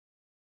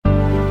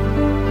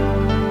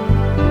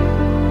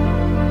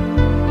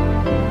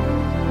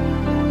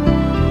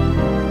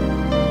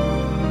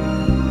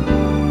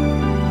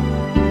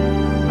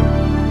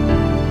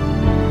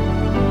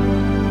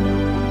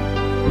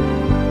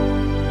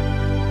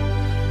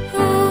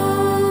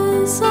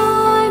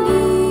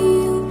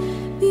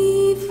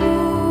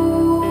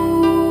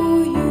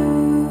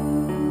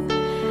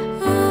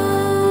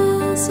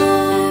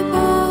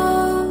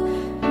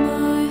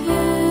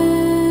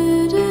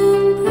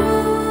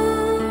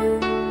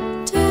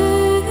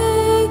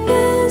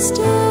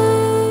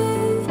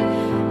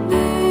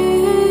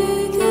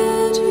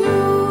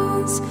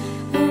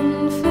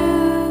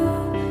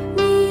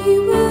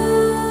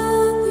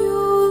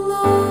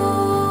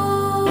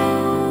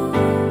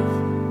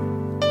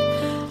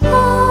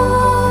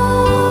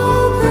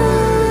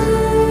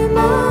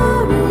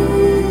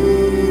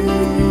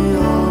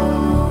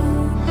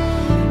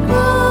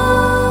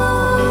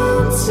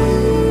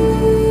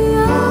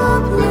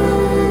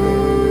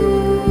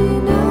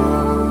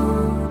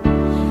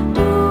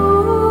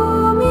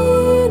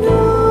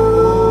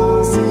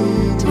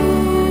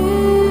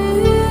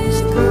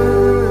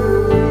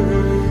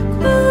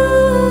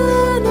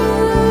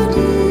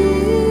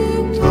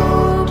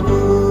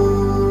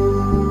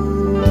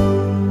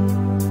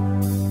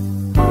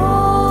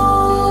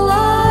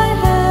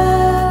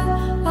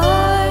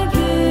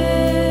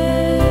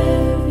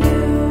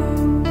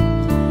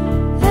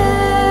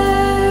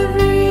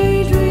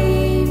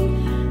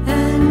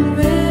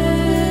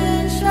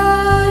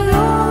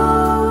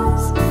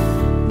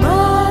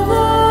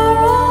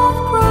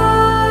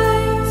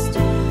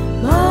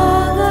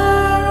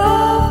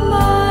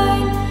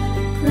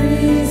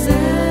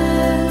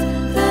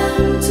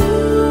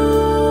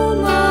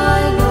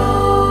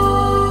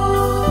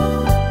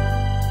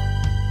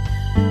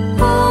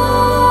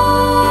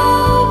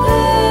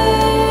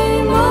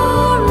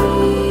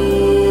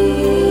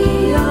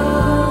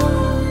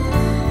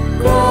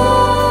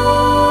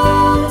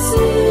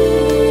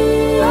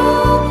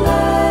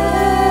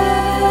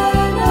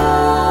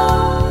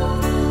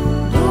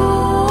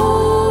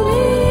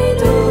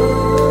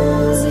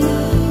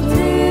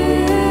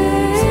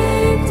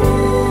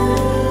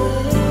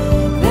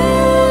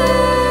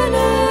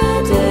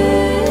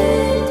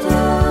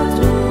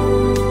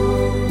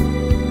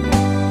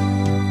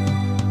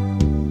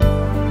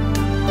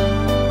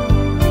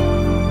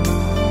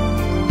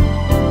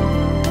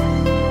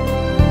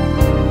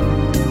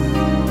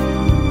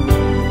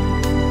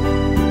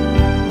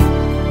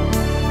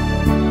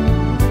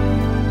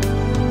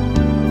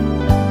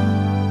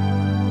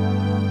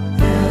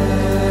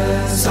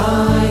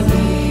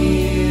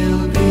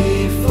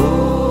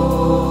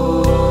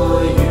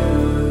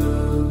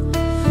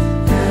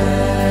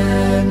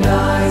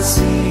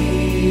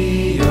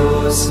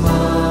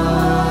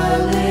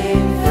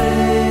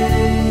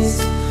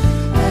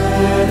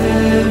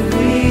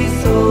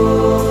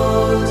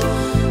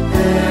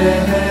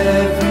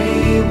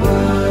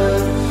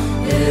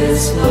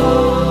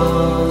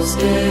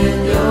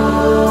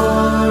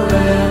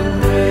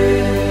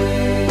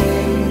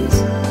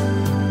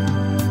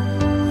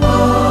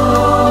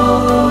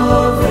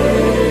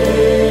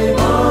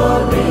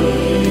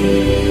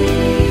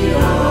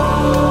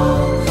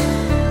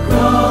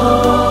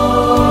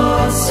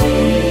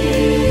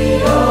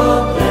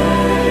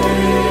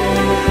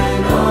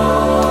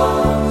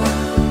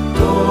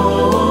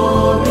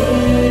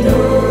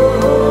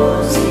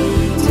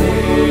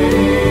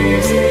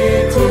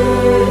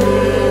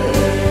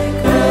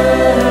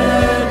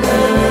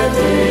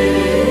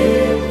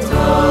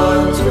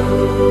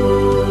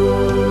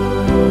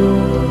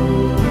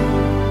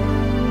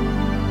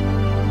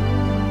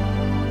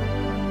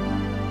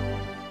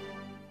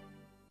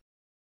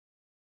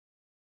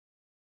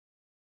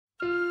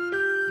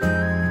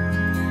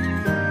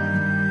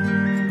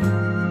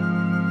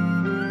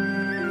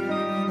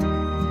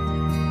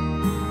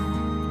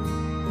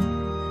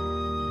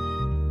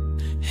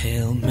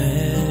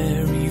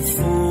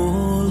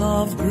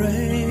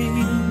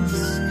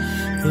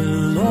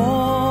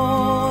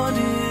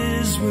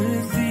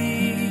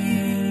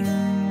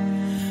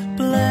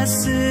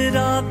Blessed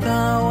art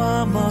thou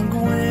among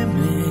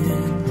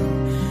women,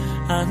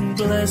 and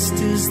blessed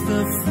is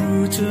the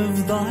fruit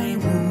of thy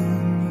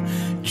womb,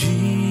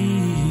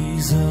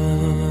 Jesus.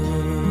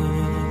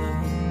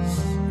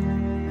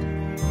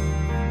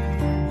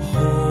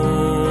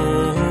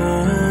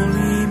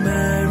 Holy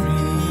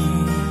Mary,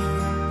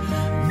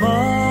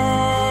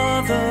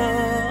 Mother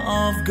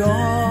of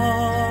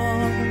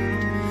God,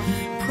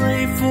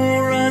 pray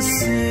for us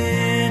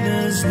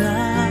sinners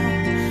now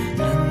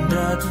and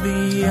at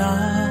the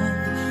hour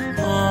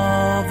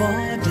of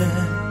our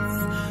death.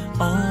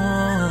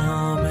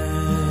 Amen.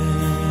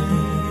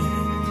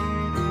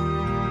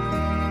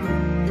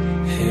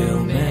 Hail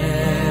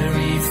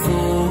Mary,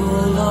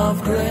 full of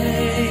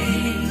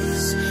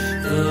grace,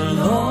 the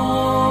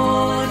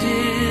Lord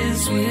is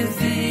with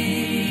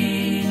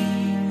thee.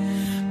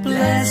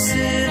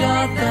 Blessed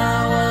art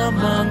thou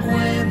among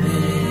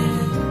women,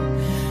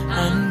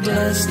 and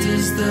blessed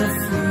is the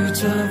fruit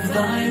of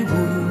thy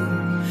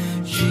womb,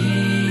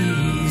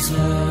 Jesus.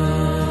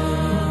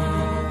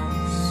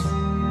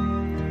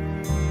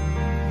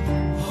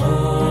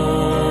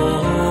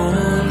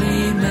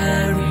 Holy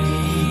Mary,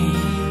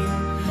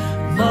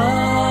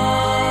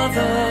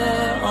 Mother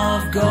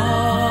of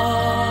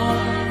God,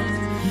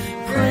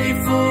 pray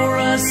for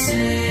us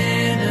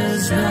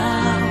sinners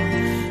now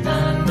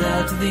and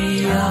at the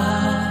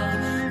hour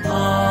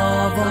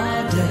of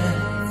our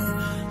death.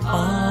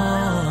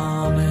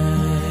 Amen.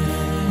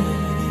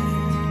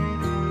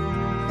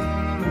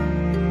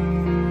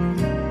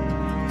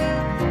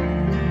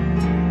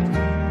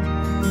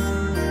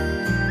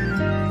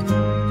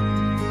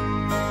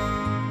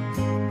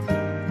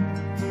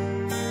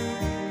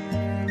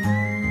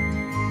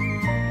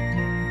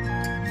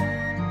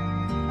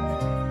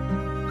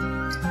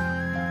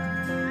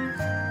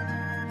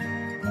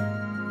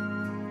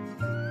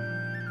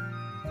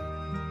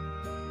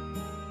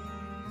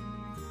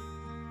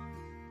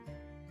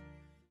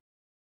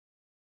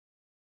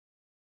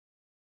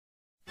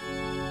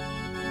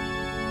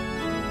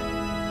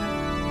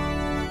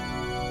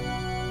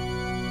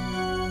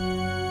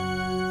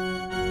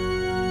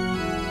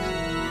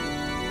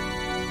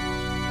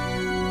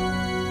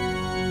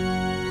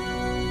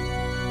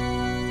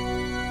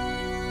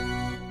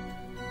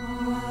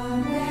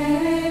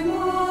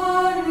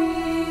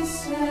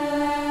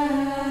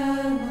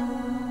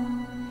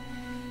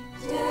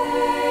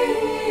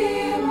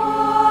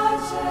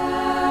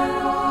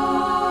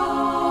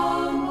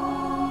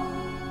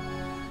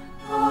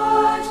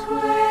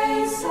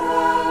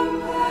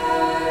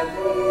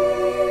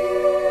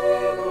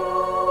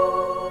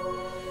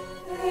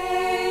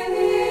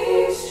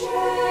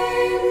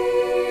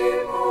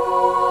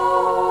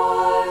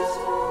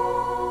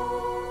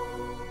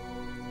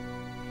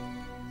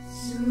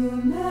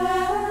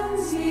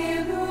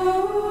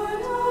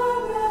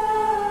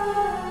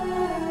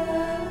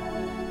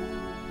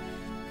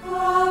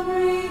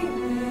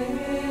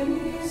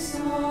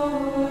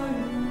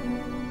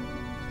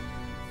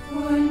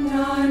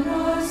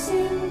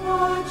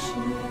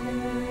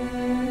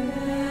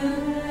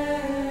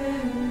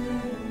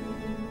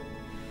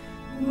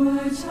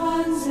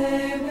 Time.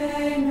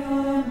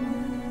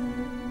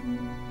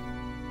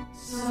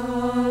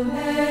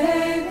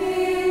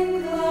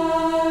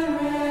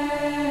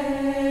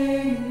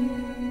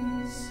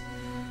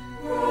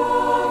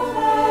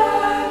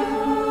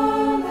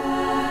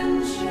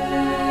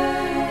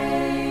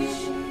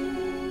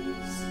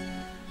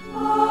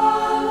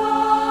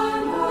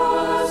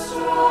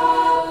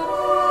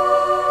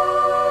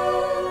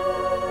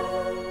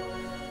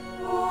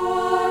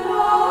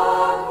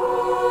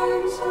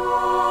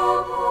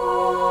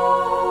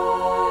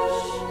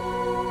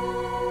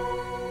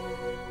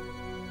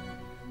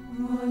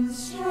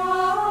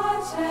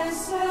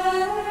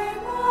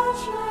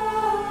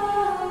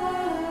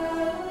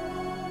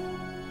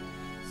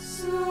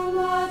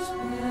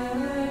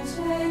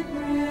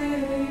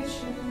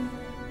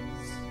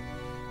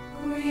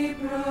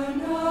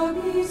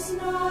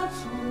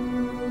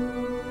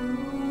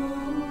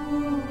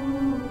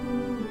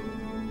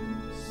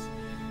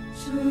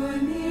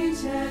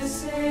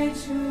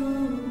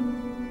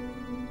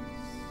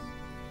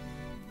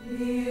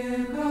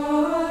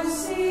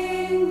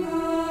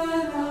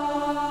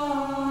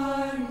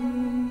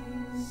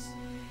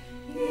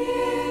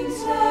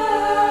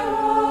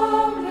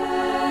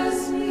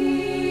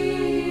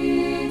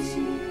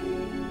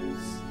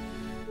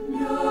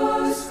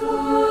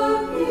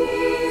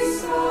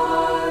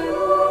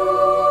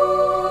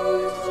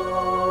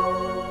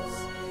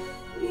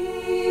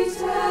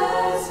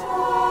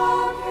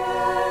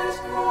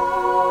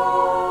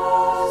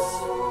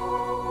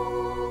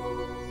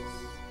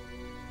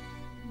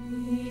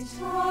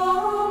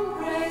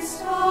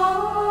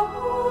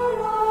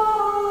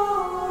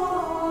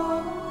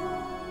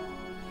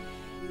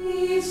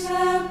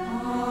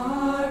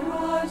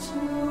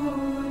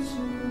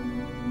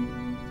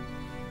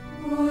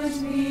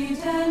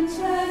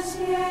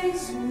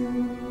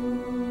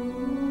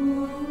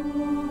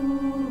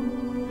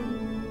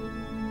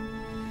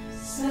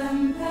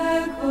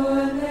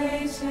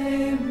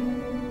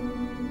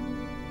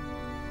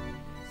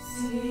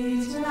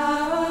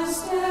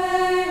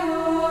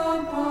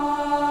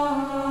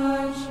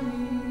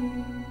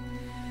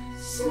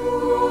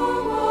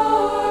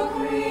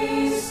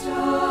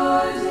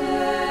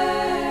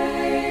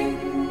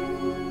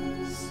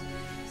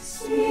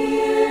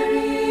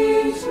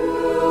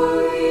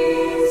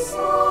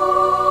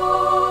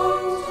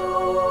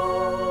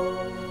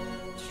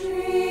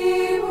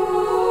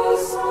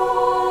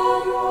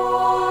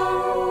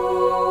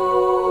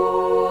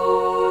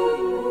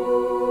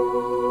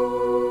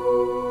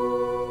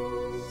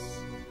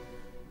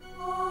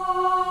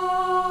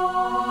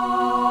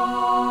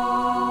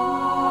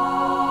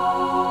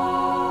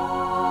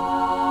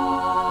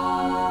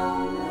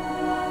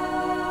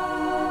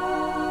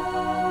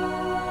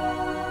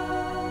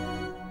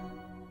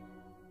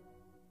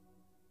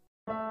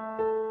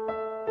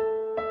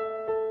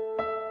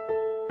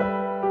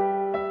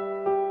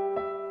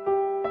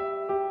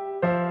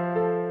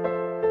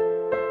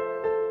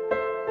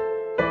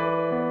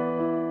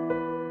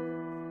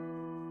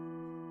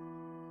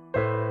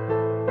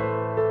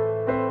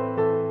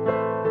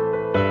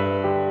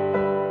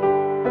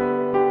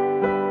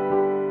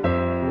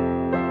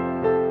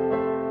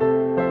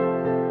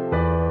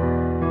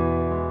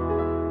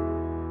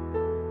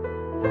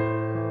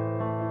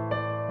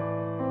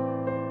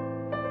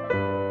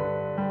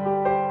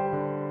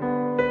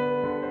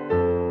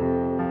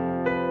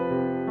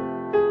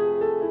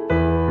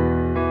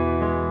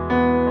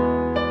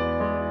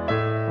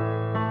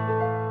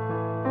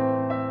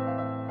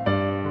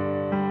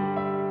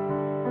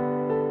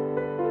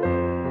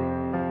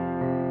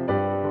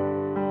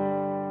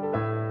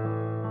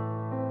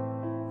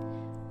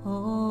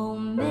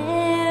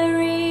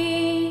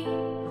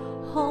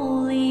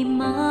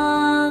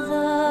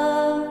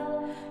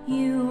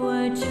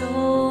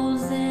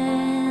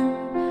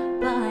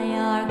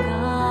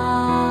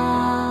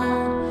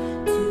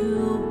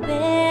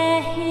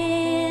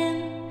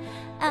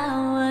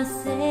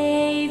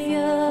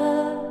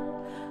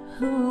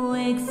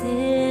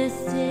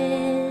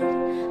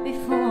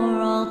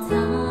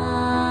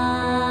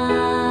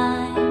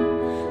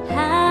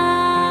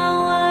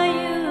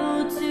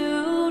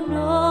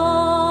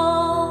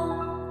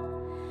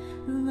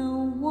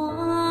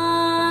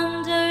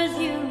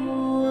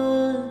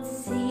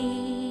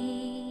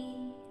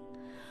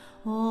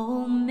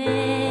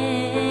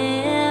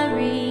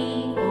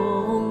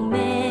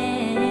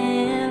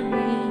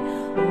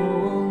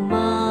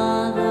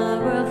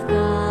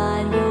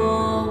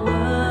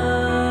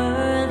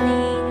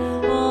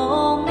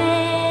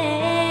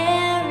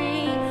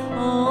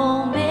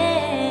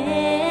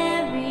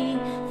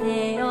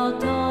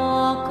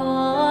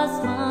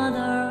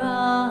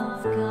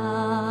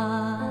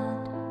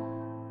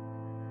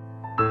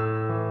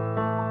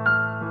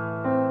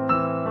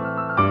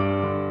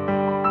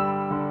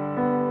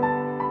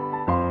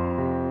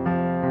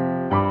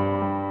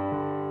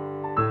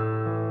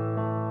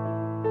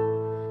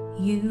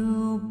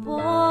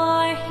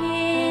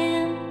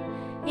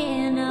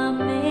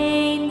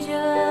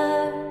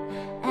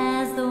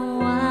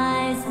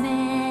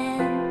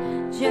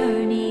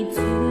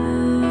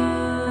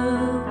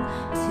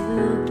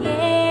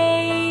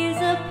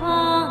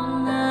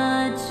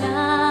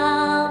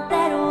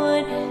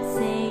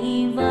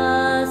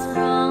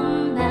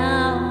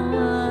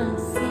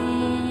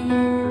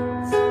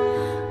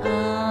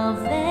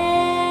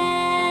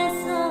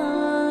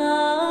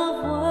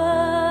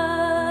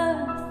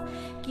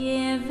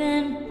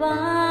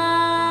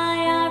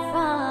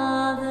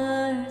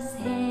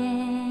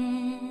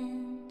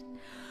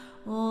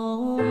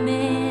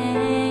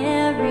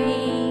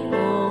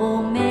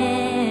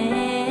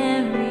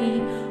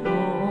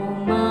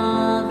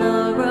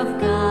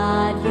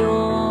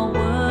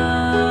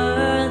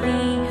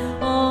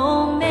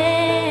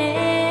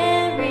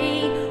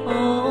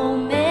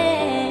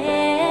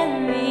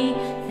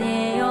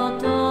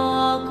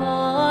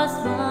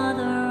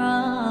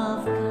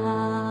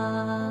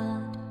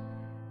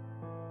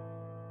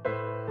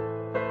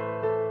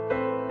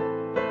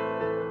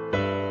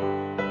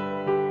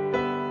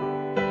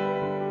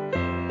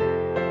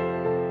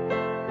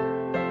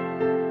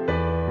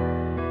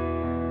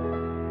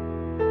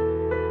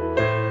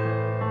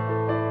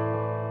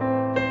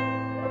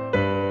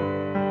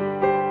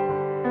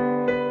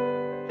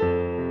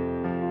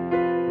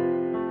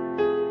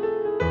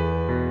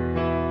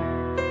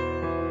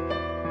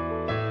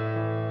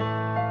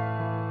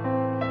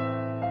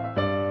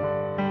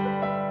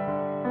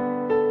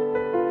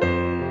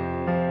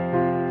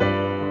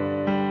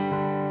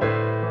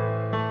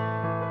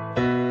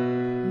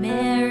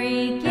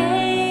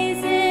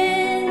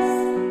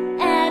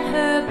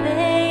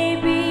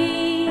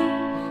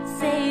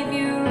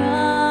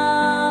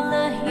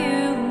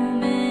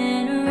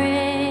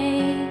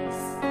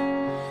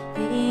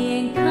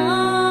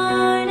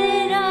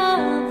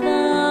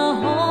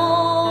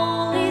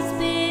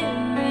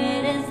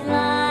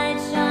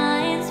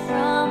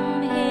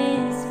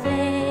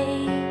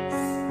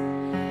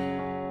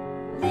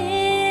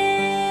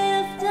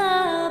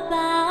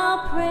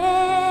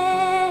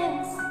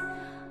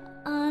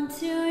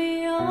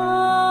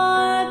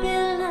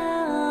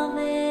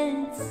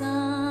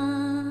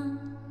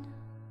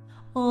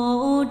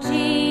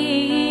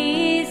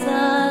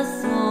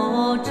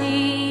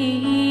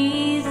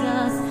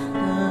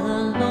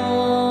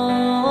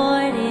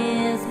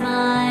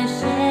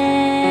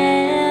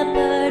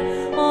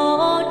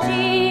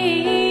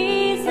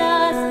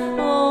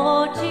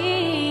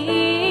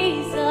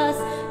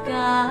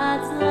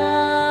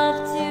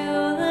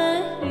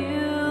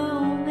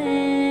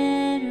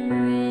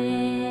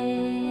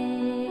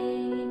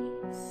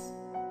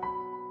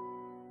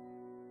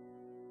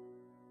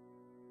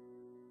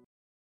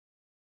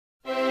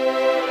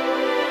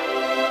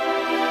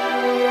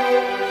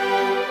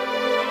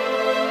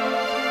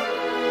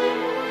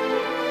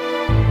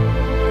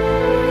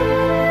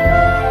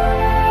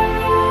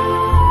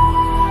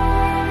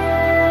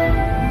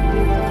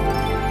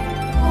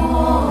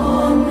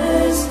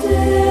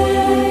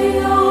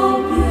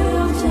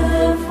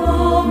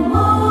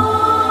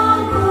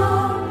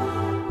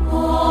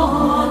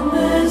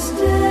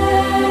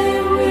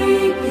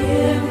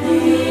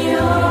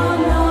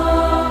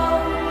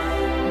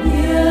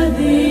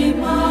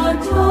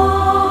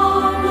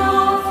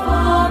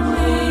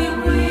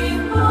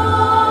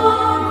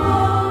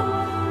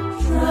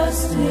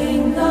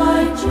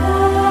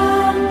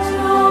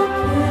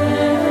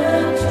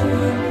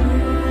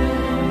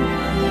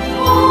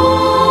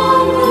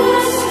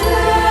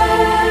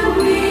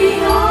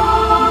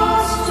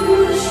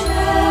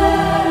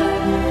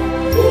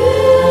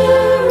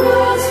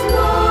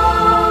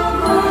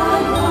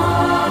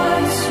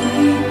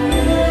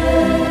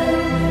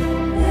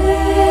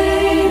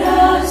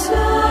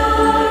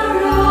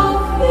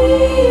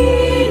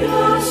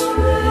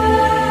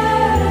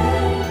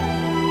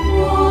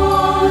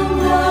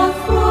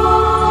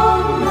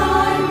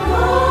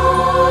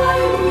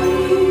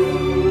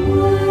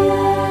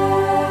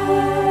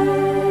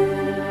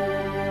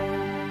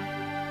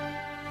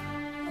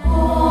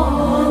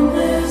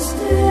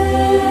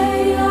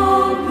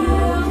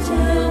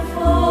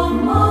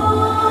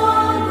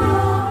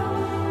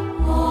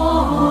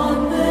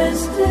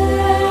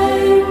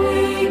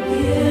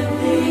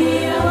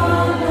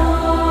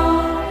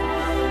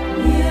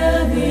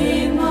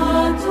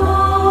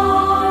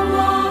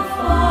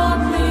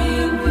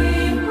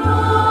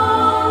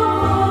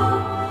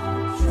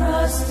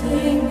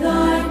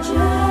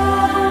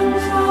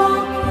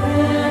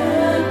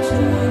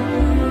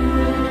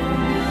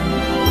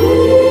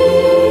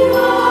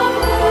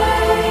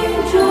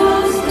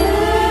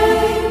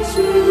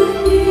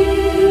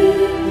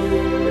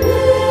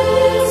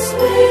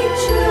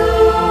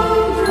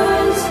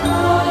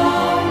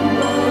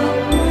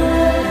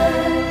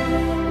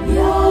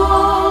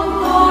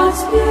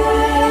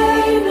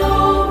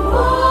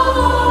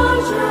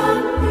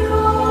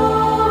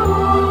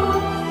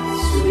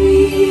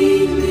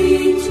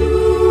 Sweetly to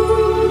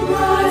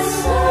the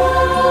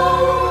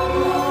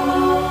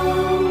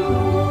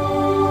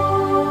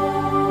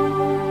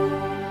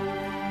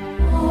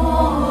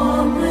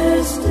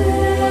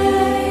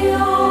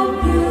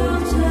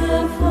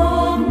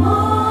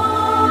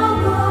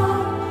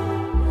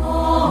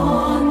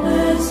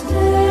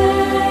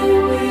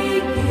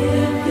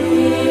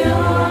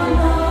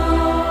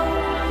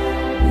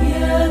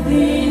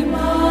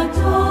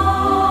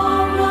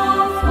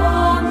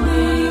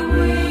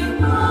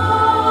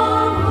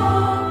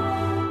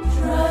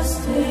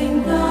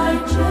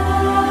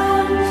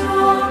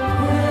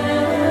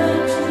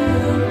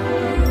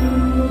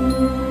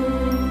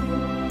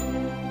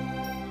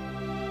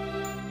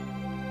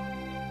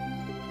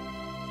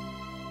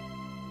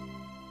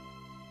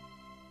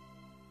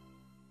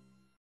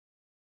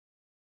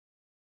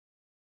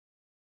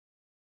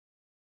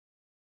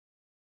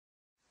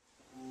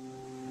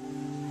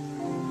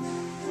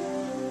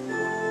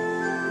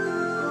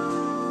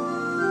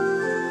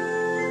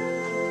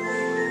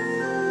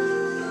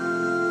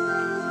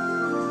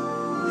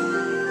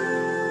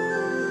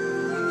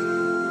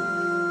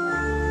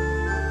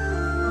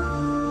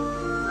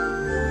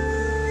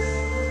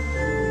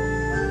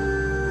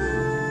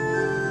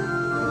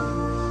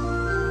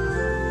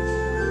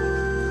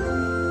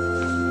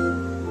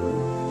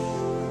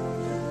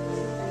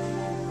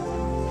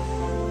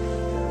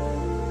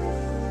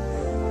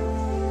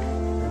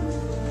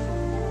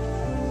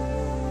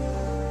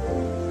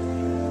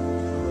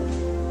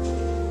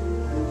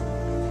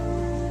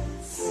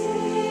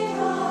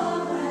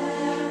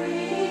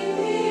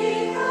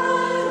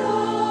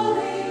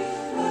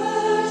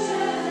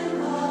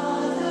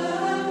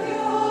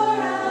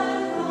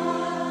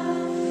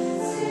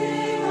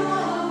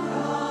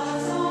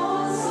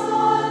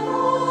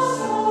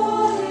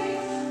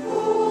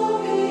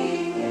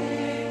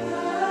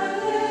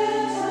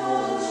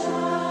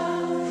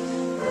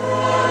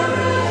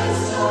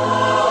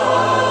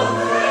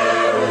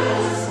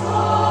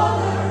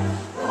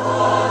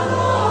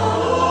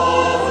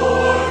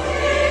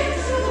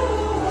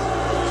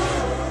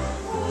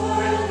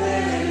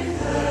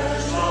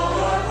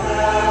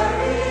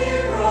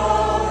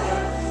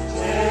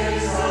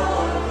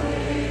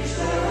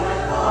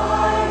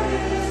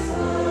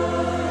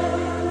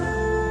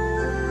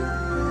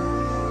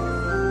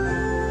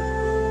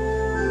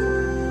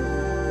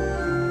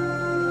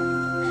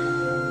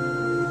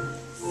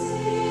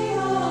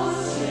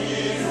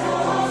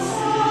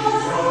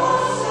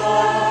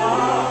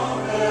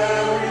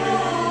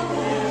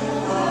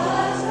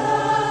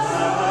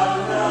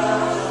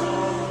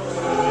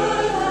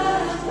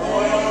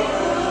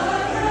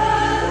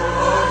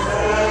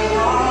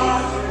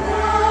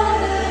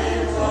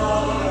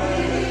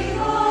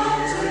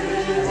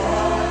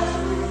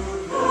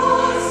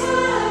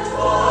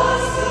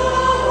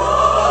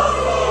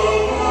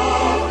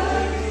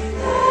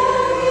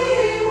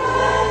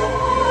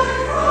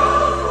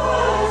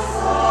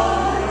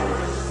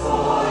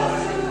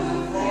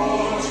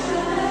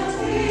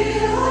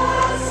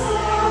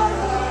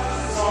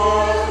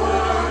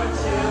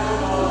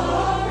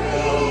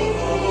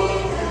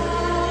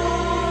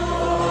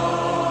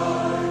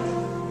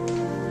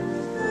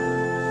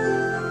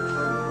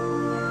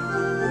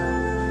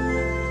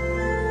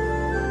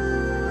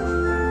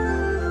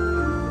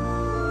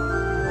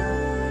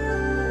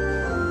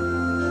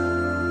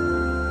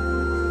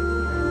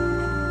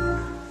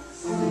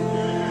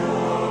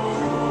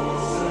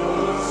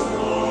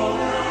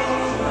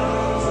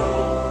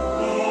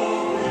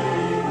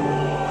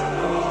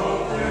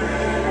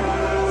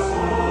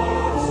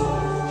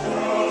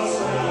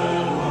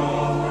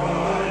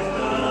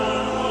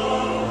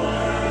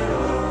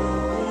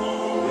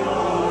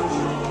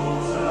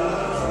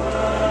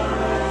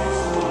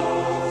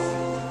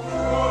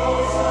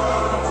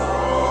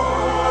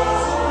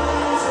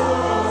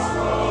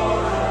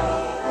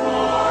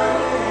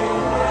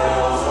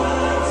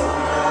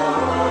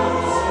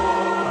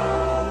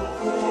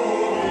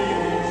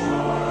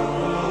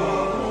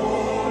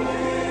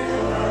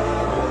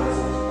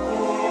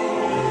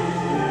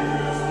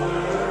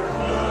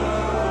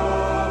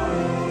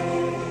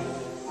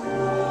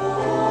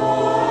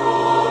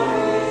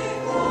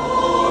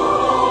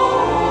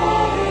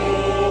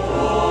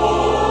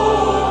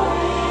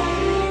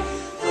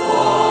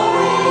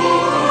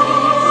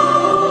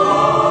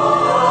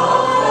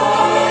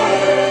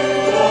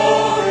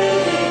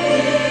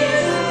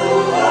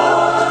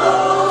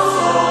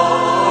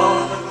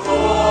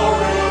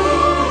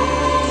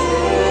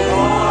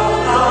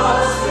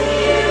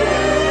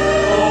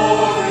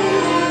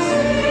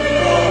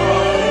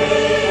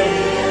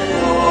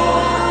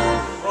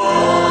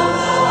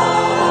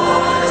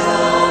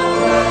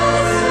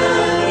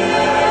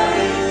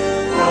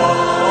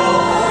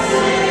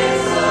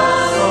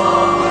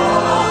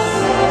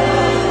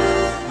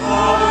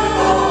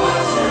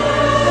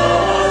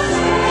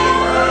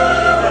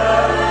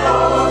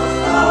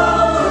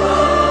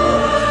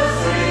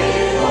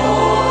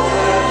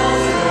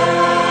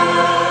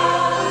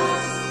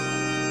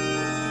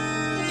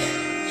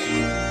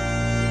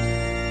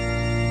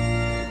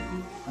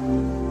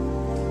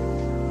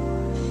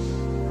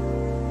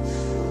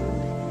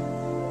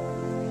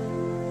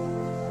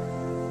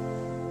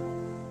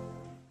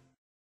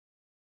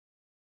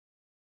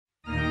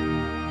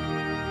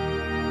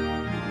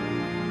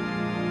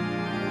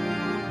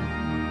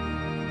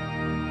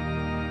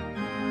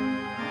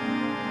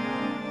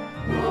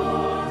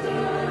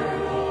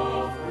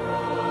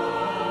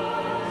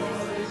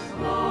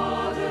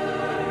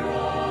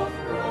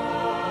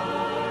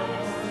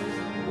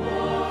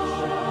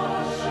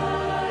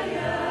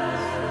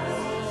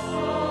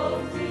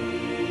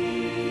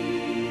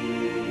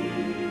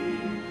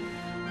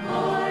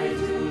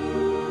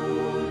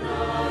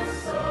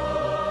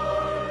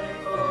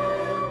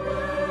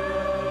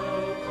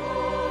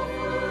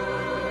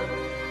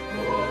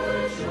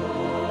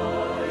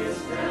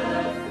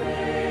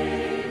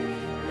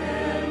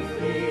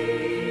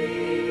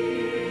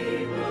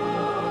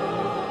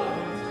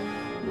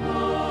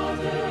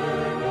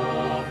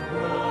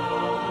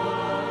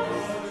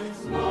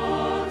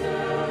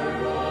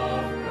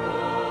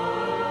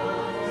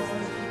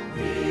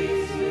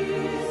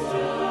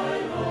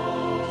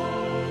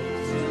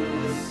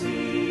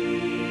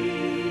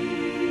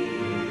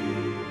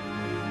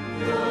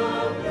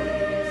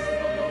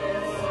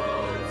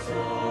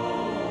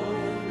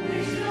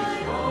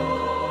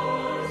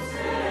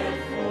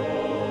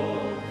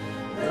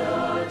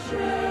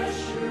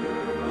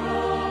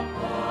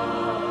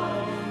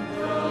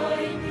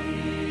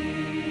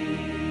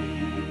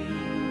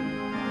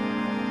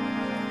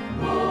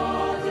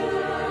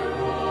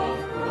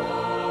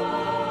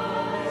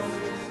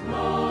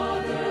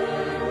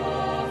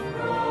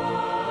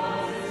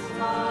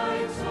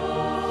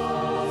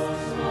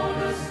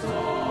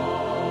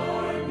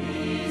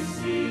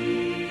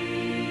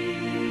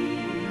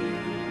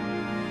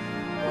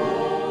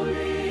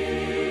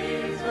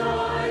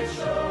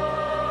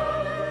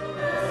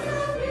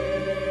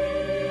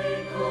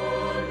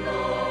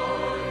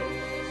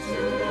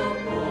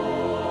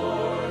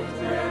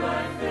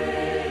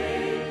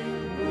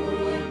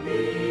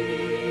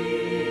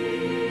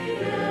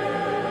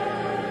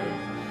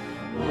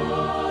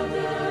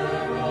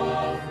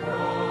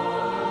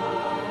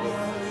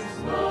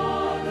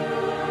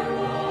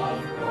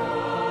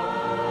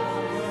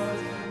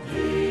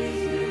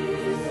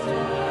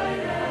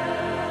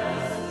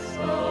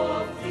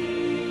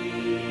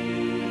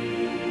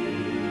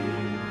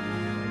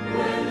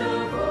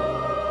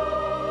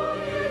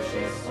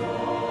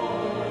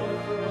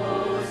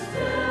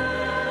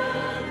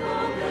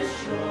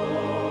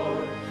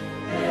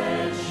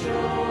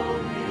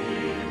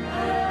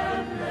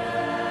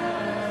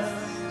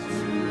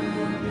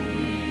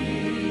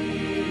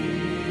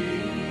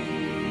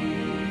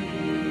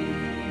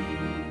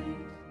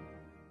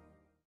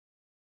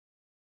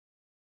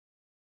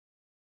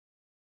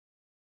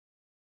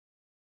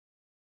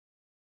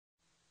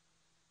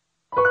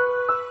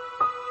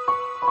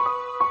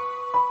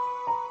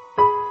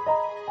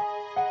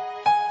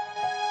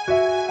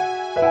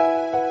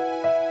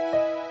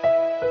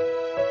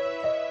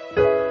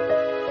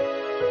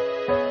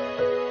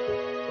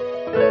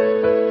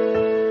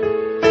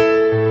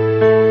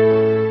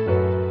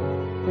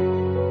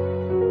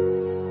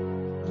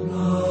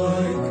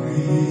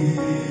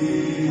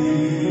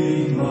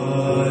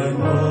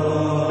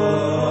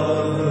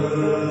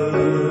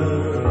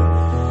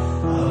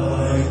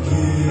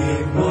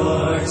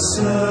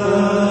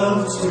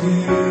to you,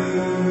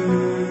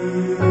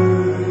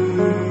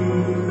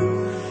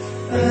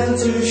 and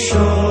to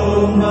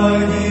show my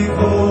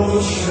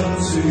devotion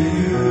to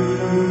you.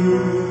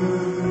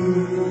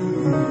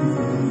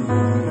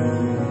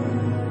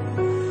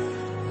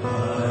 I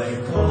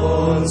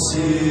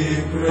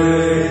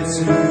consecrate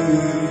to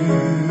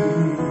you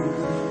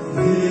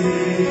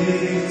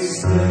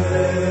this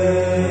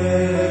day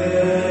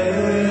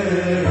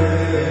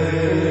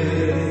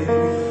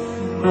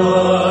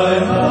my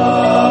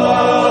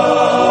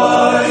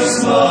eyes,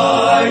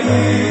 my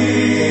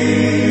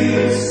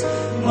ears,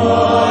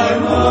 my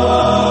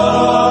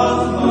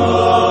mouth,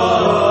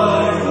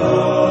 my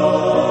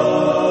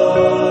heart,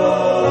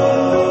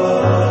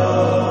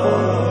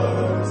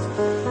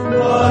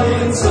 my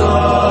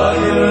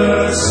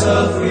entire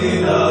self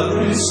without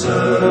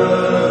reserve.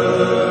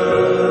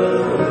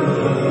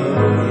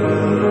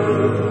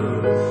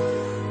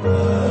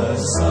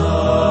 As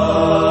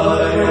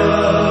I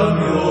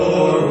am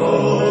your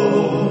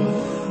own,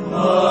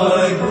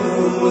 my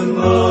good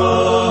mother,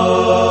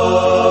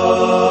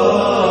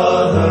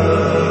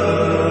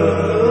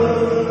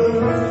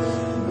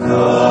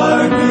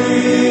 guard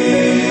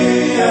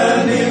me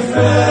and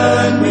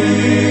defend me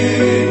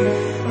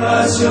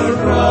as your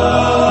property.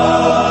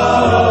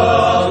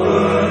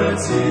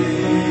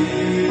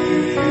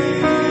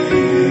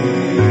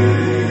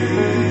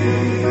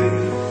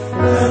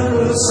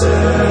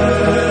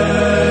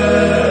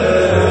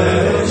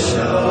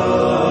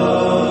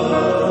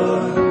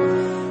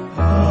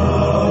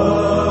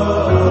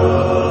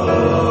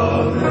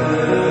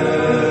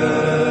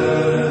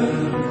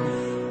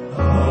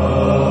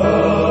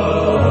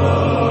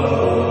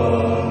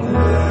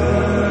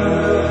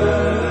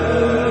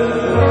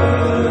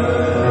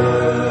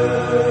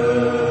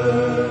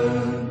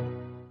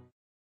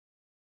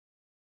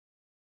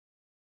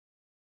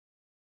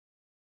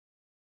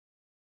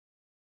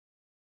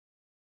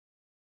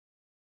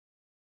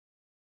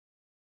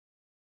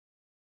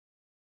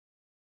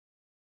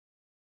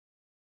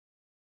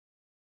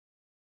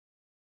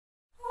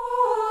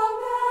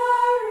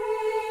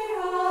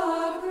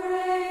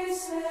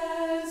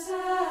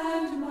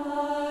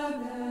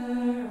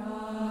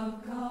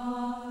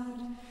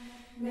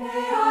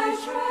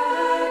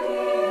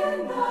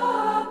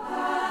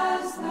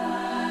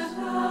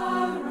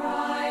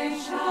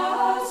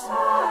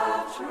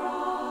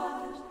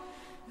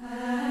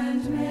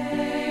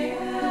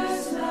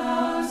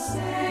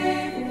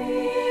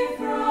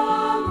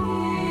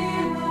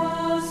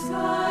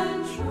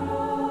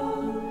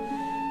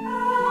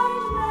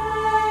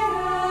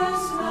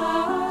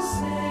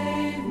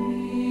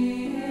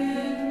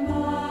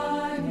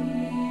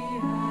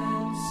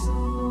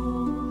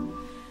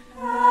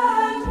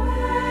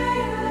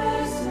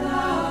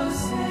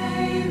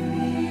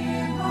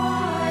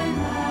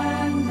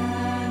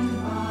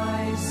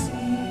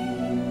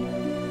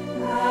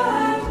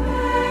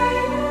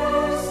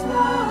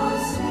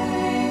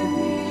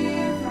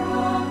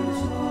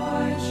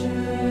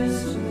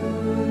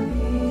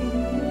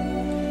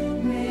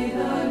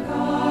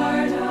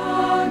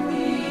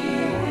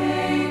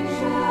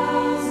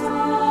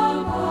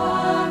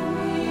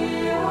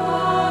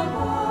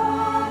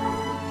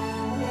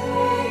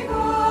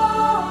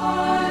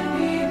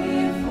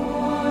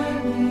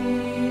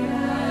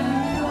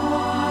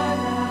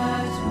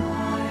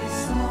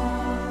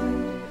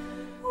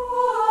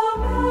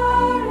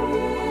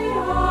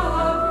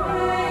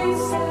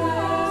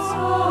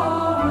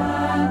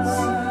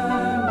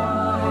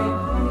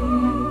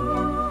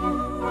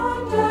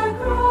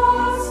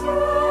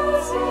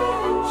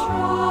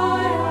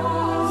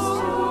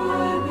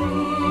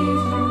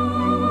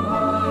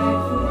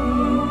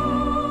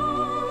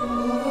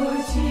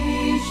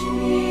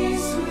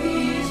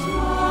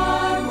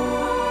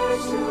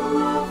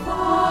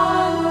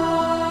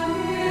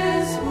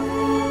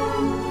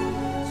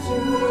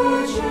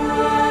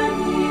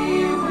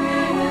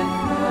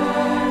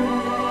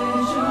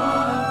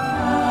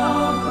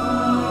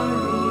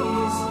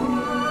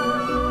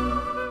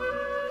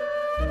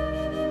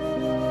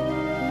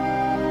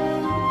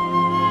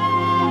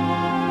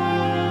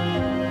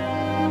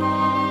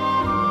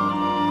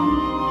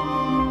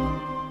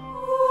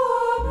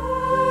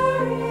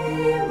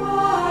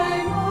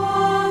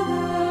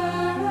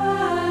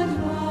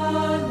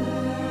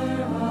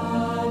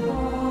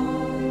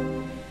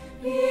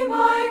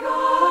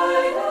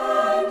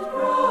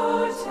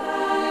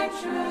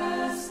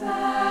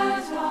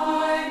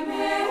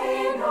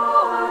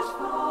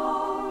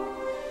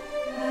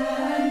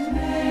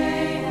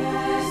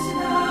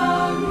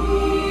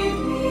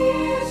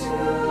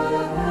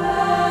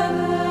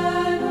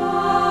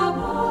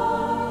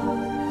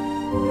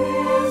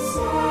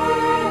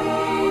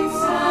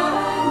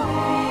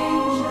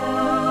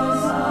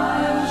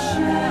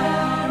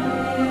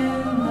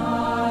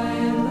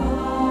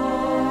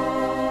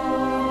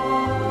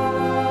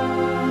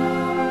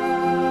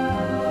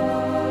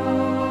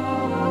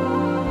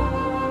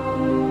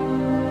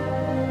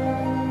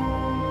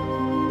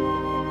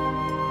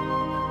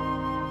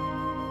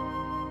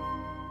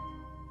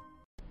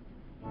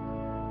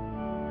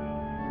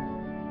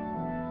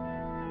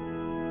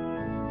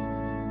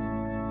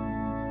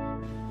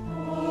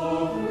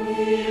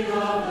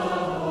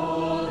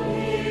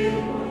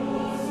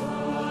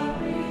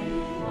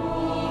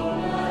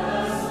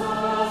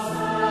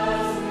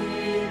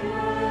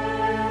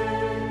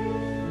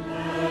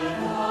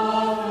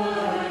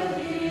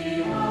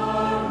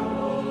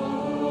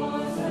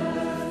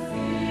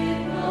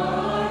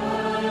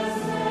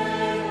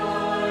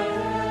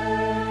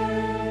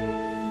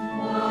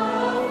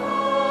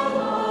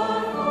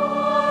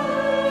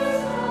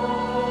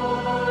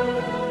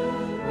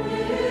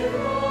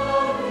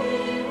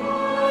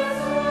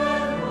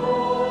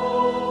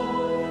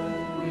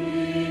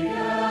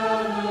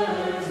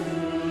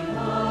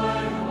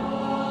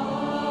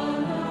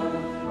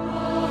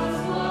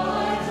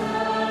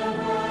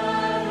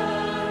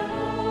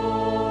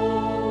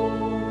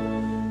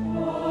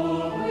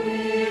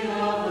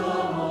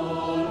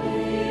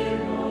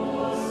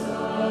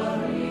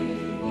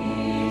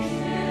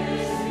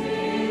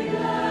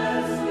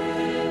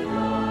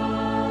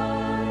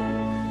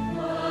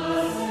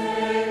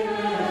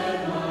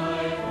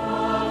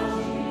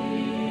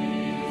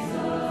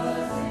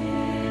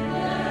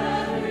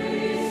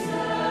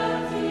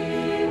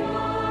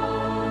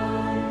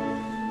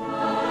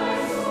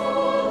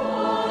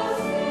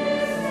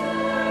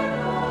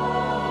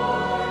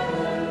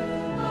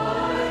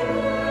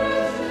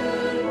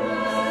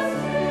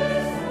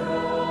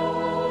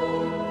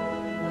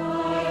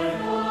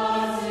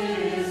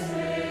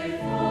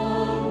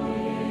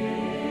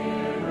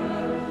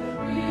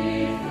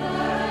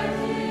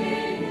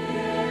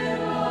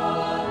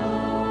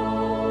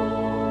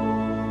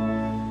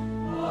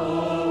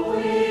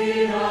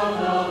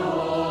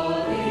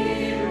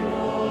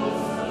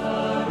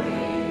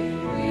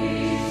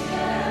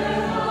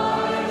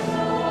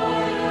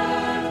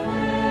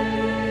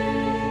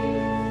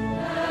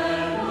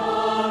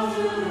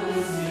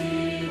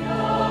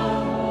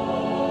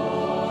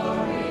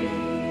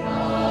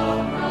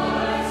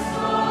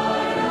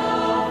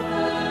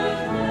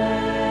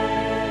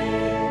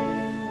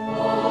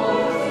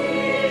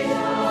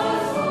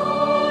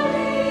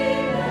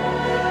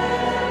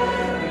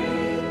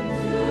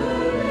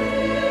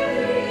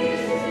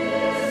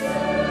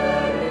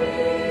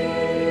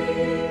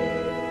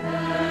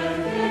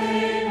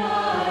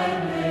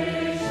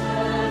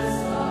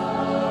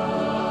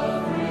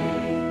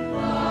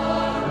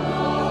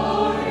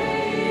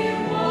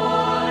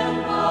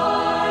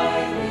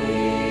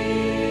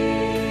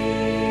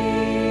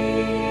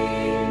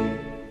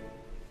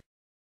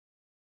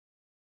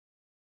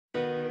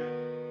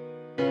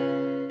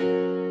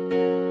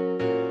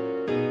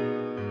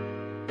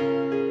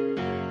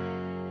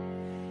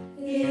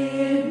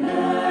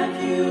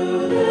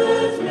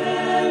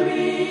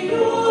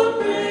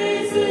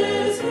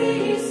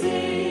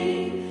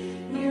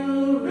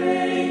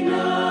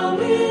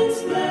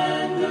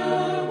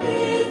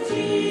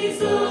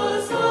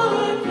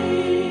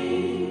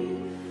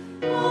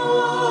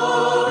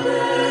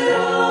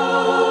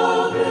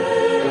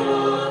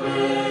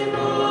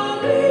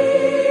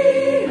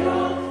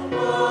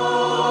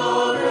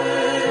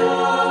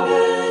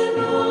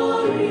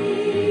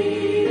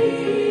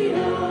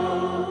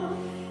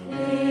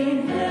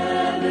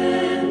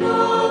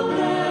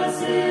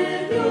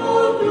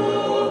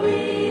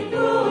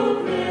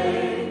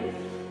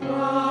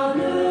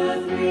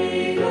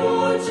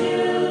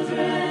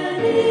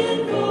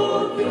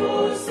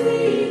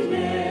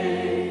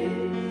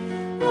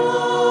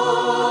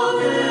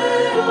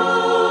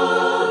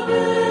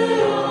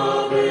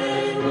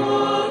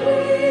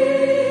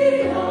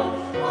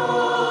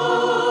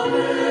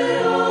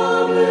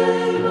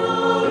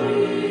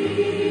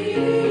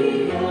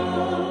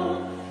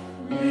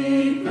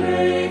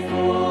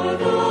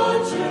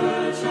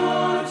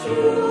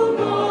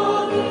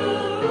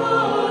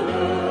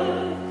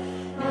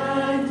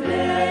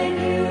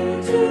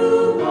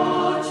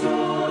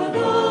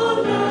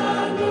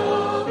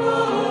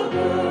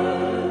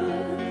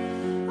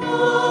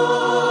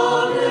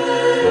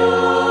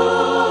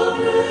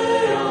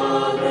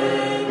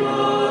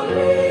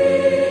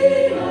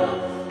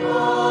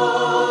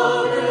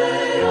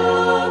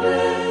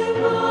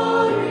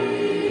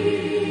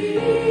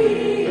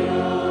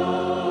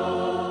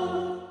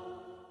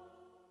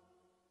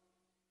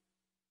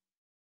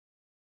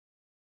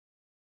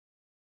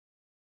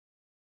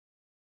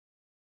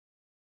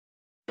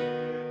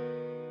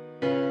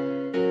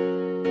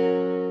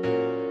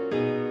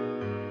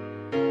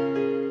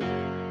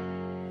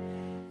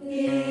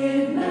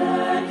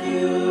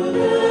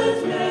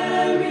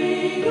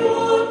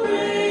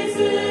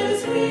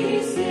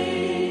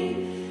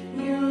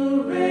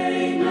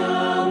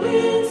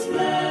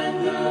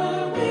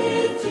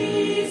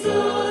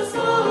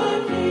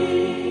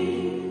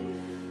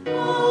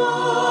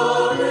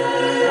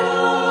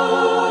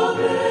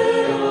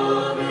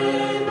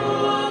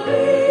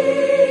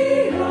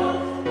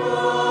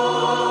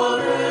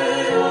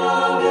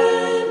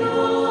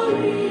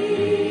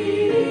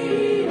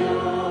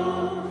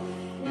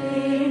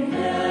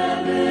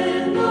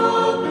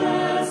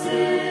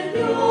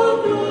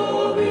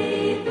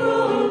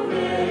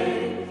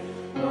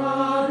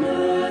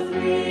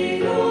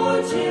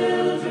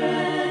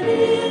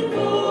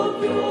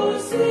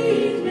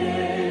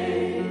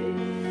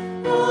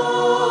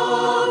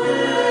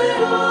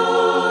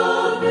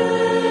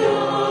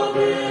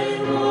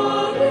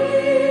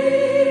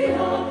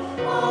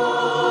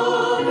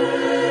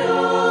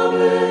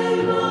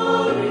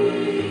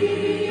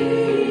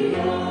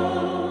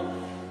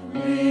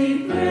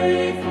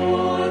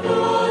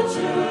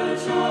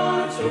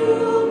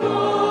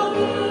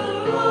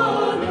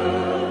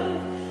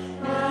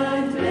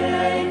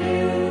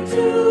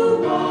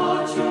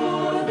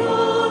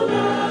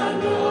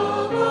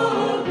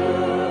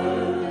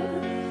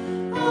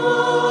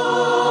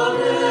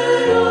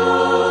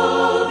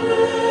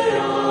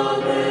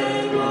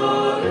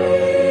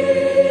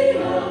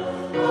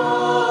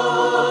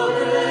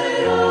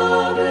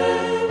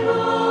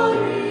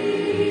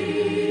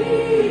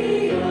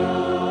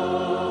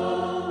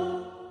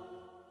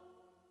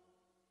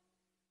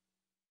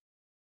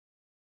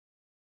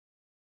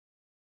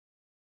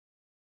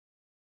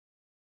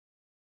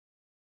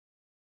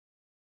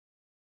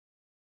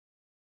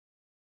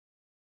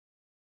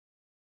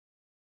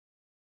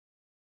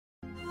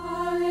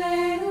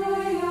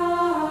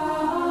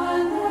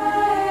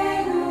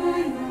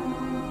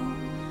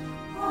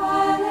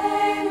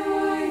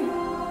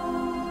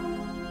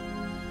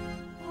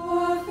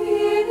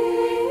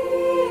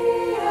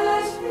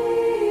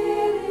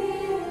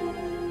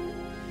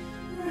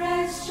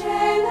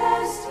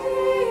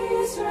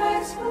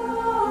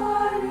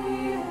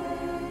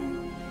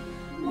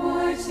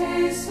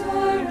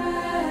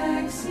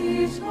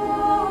 Resurrexit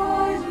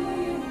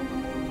hodie.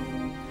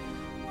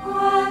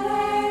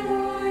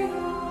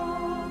 Alleluia.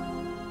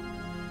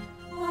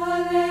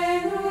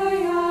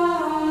 Alleluia.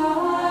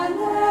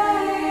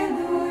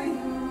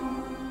 Alleluia.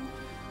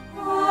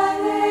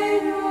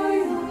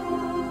 Alleluia.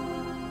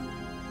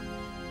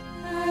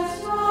 Et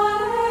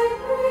vale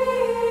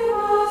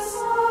prima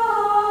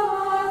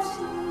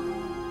sabati,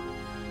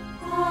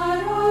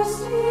 ad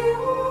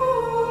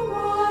ostium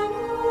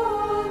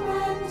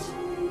monumenti,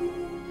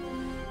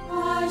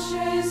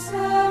 pace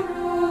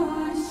servo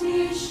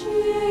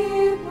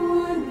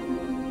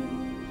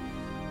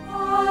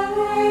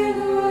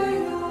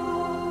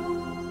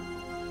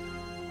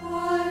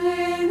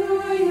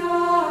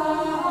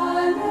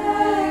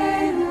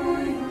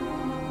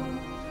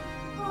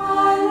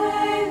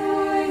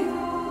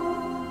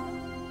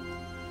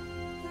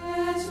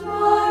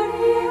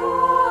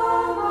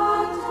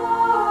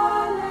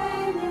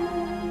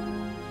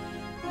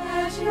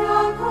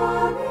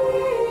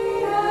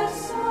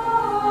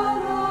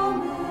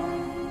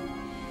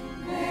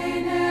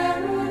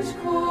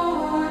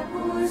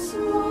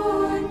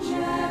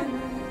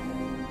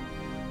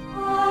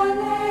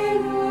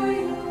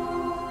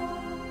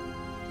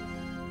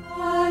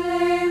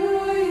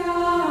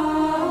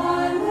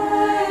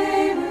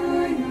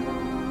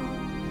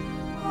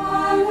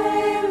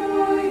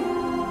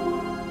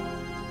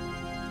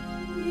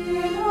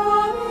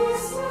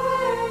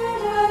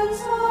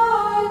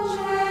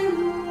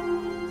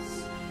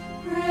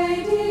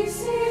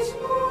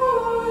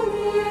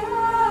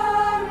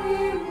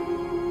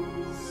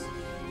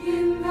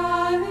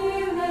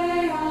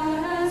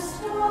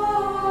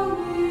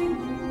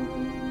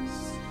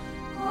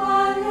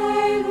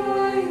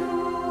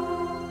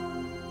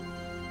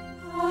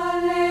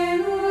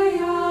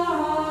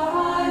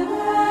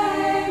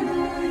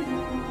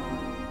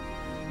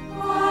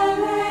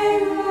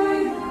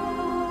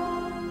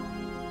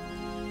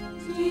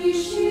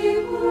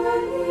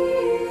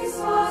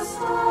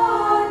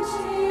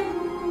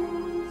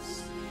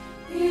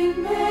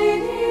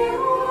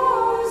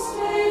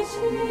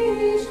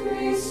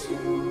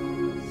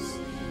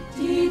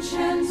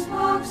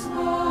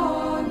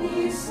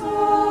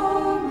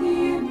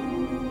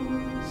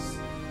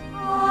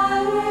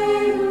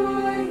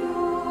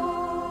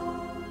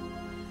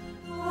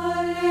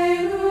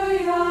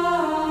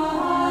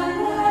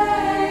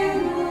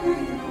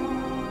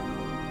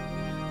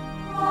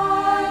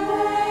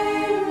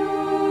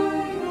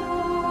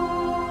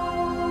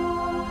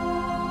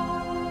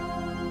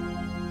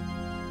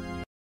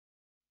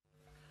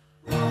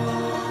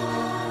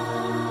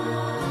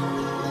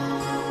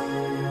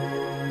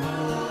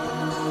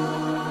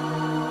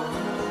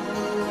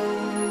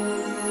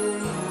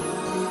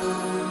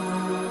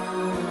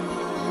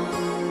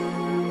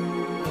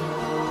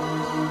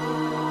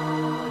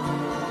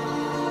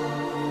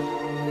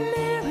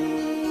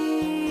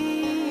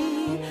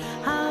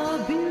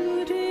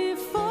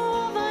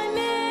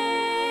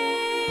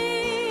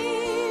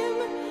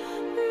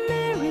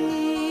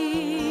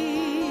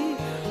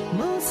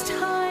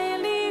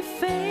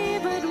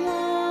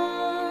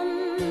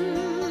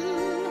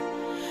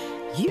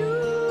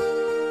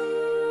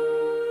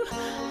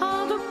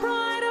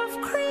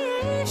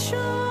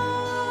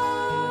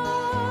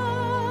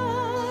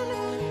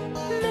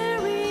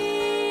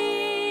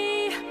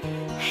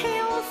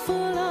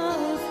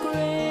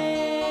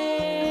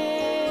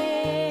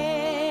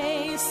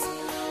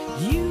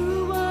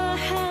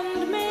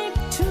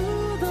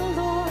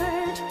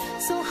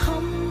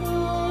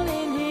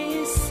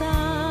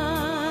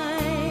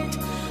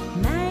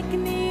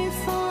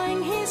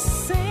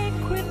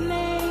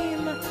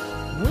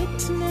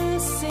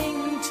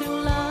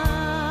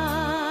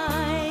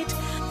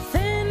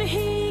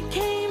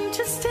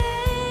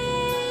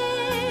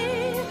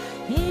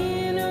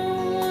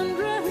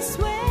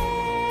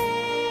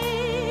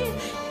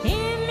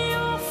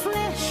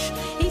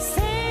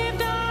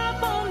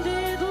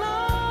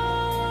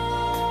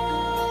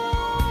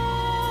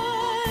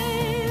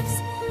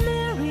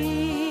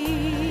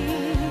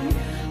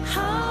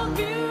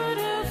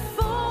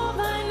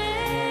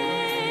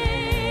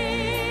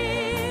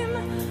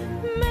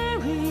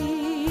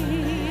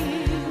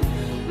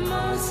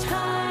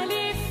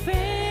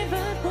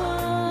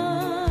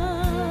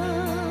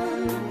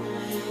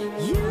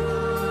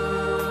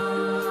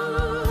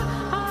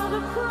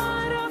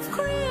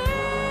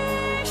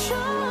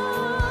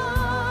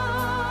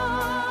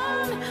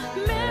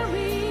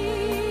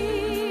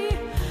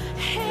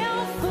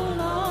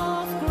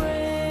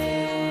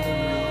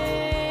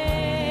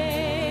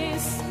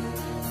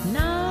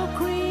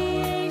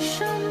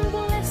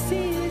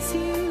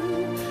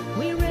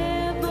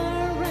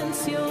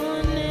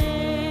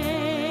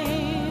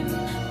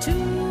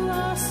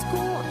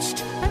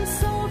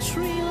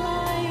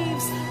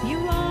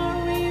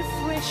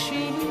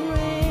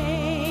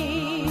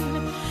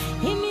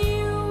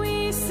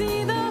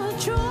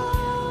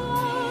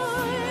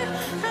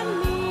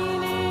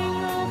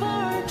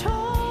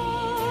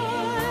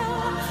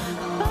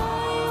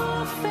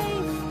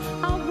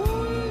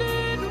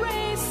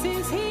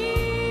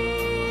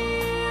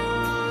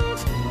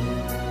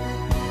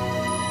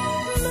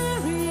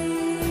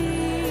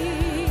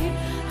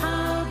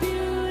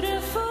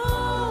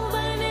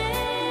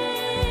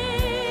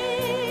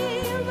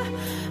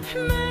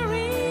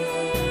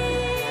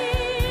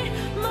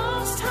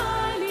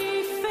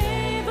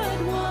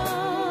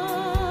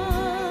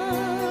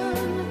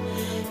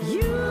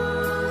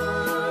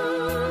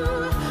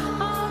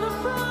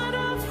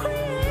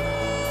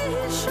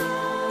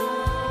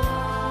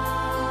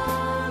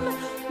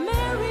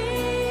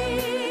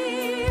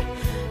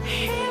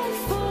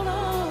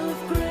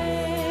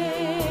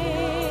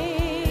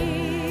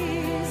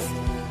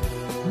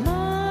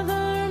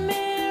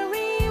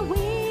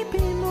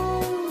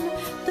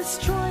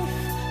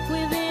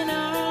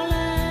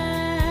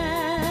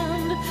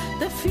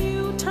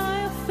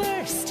futile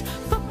thirst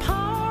for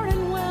power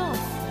and wealth,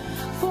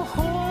 for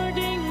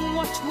hoarding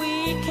what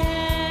we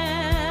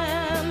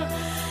can.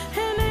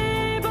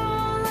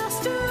 Enable us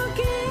to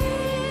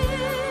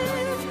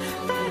give,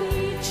 that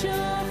each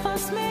of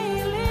us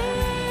may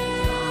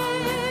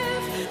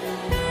live,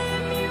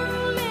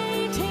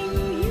 emulating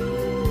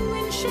you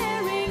in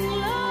sharing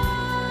love.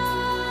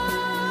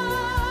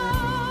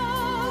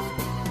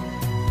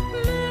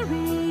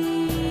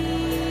 Mary,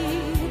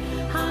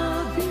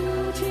 how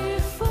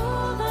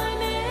beautiful thy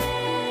name.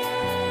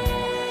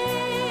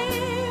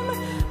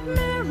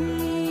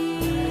 Mary,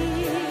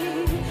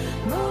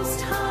 most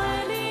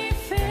highly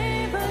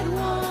favored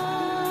one.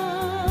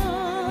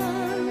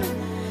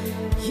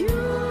 You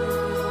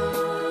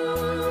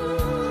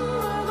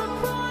are the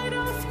pride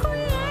of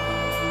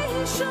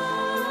creation.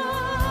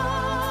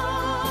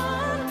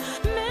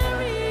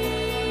 Mary,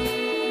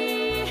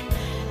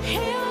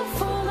 hail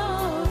full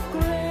of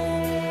grace.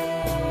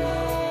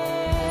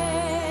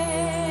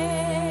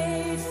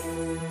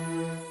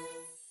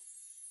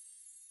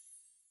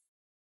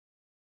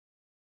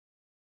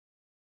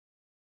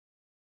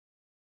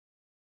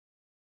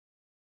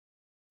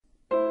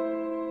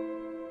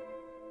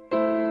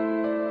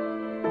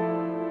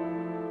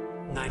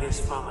 Night is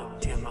falling,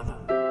 dear mother.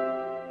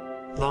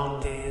 Long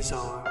day is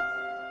o'er.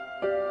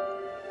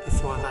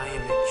 Before thy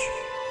image,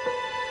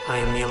 I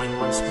am kneeling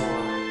once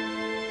more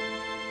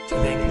to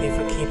thank thee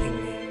for keeping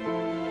me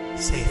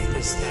safe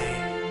this day,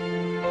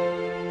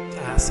 to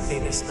ask thee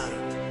this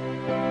night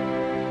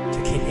to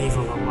keep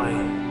evil away.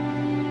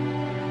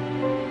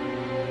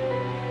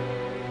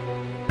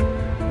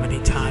 Many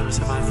times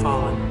have I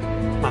fallen,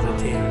 mother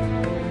dear,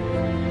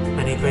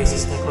 many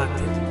graces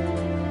neglected,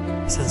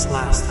 since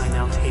last I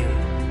knelt here.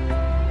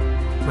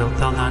 Wilt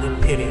thou not in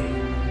pity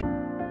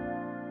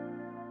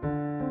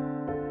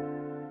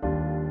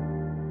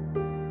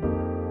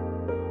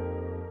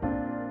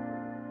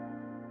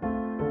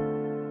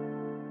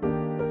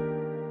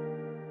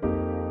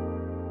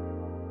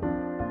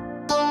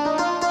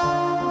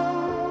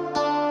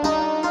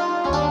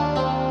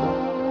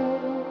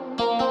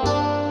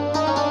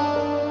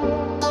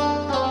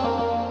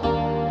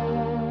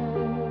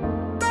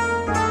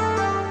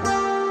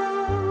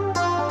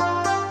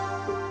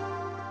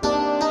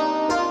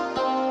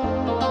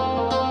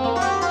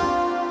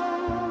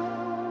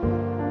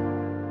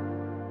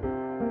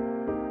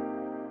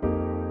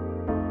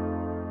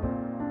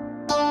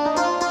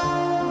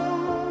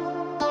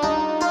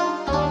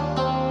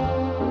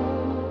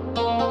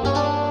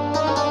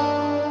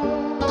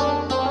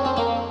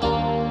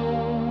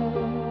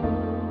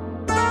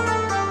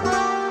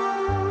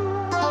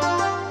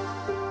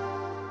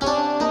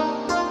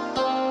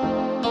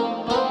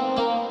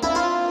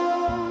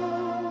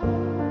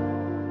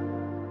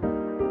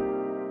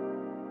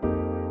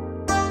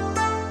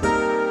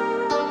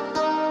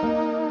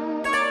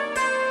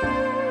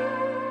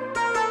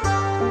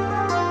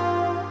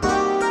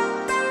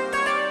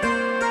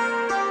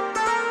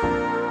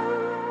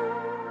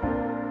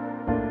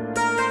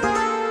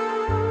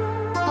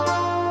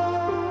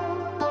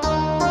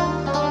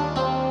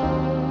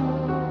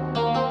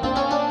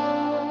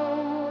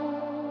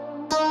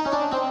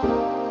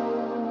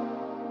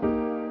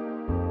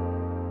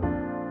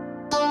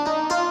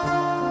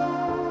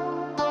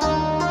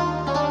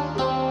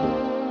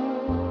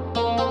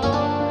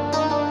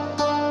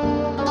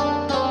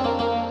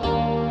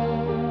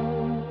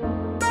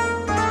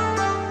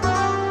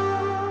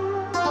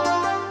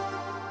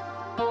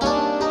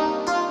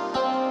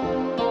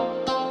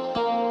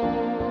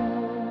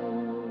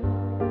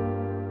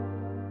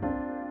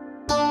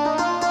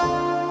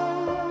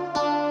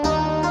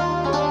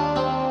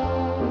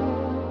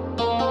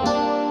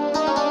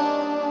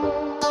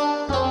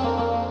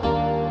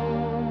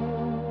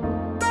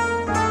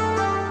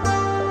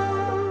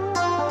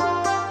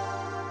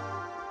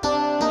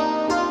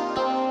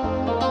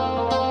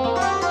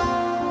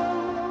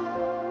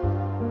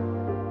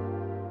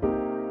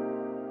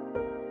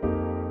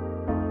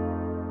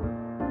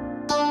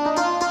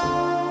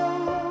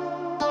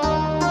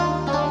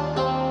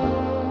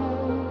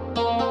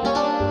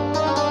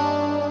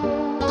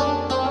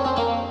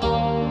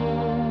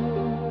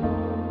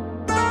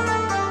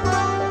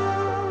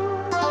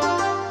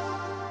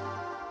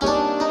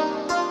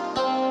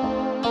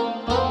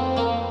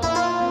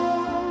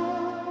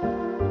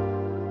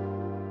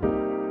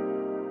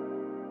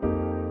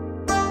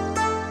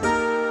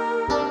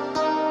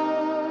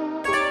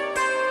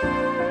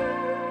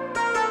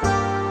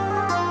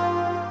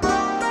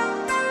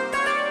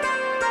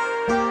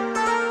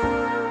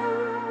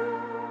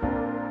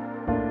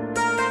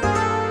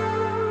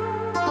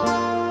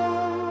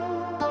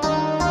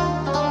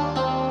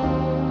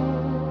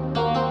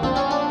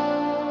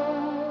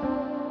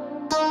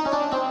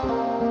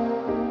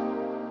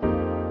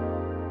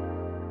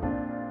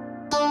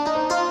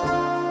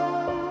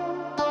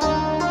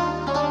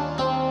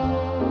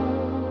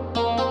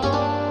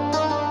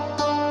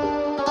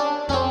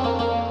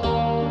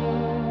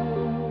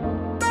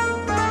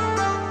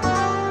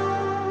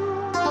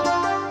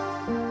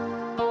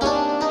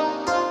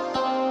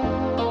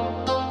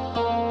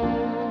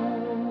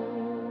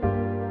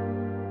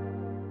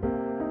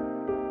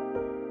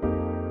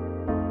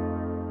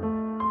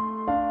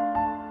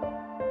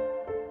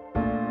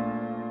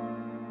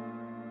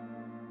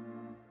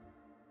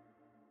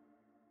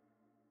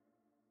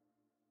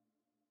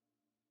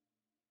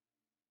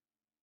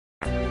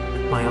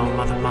my own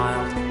mother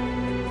mild,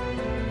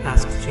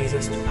 ask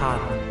Jesus to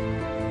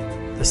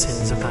pardon the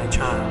sins of thy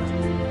child.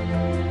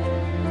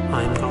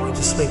 I am going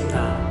to sleep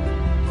now.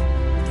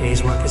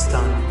 Day's work is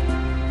done.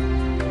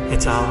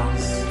 Its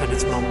hours and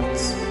its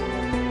moments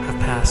have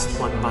passed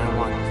one by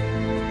one.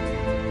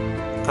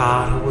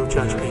 God, who will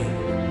judge me,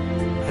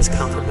 has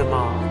counted them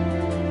all.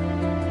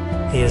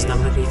 He has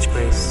numbered each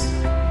grace.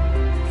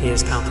 He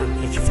has counted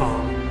each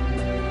fall.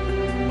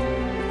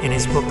 In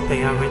his book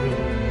they are written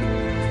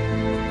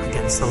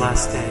against the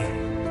last day.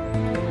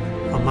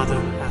 A mother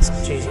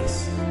asked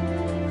Jesus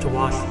to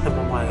wash them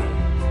away.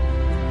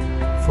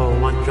 For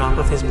one drop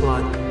of his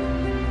blood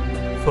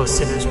for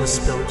sinners was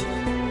spilt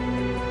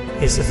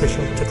is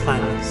sufficient to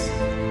cleanse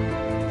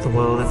the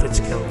world of its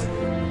guilt.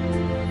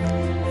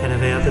 And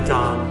if ere the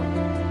dawn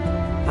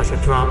I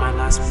should draw my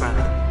last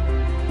breath,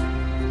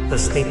 the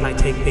sleep I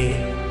take be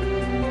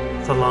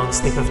the long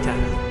sleep of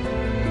death.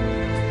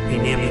 Be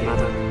near me,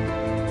 Mother,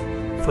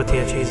 for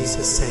dear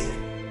Jesus' sake,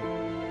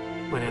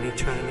 when at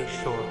eternity's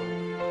shore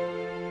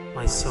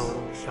my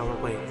soul shall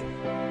awake.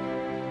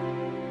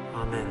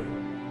 Amen.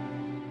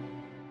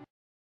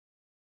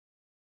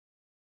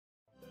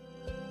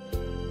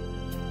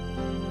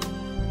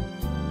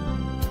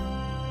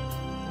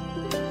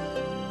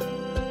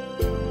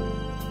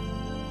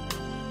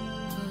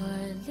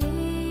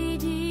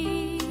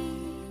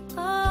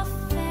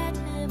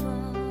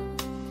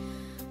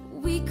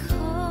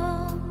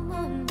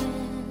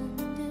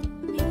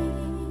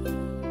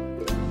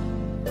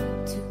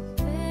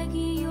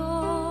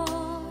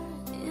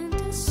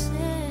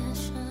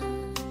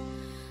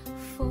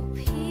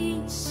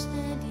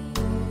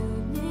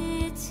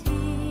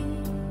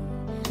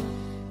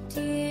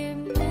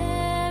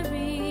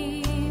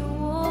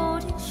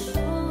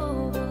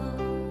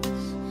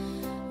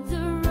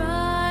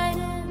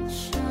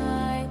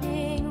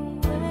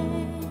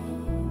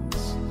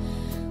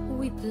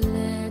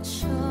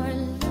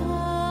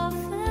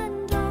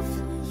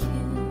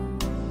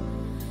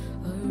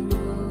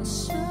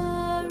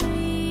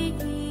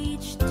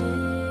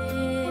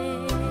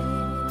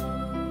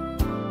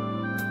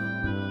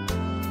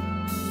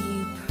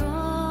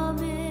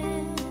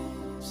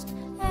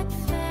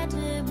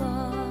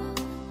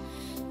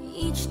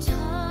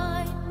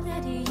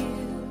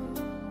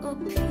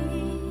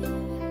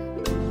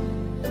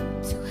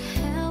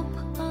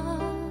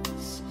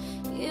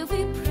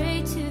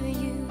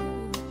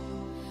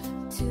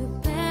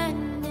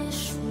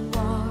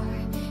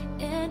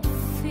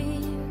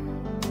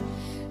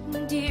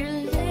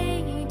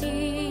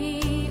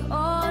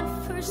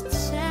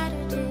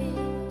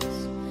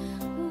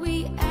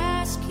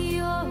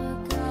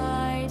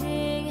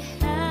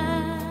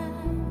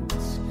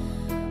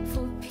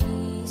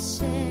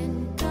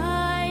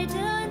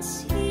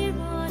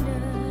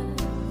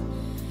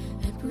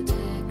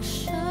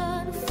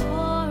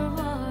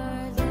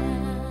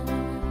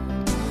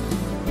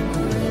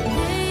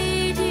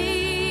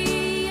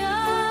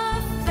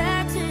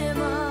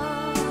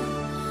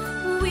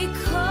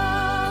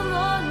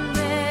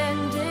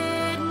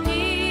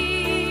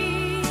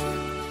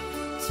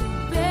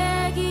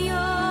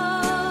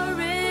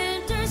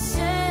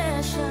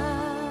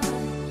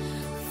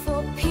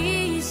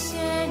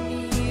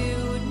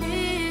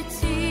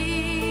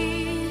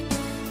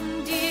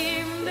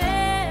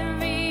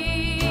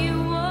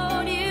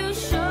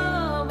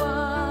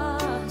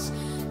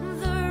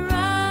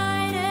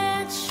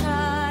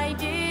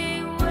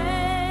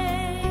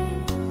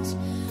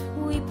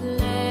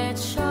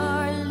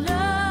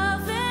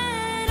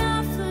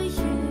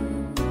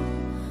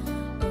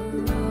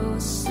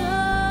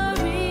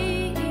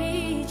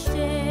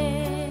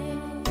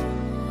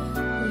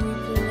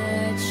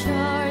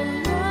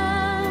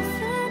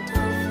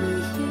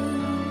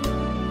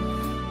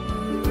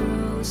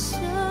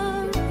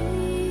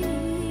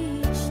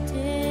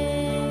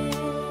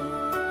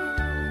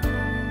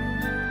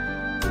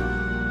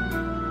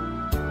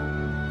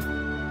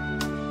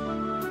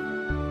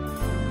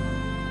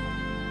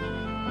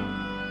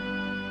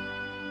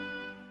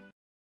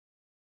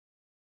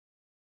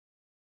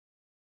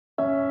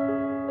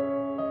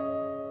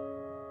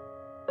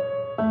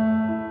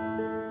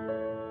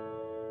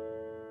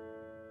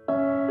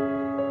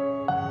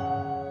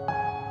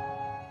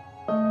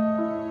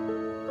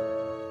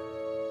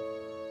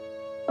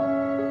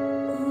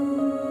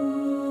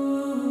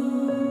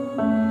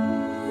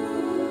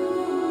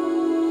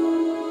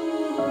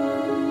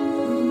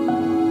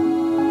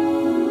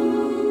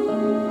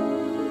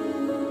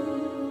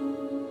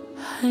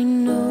 I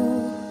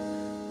know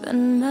that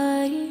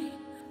my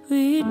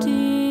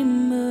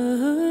Redeemer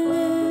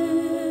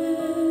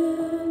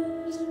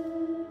lives.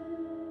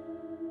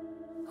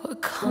 What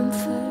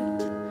comfort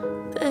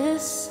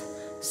this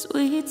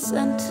sweet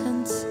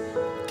sentence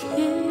gives.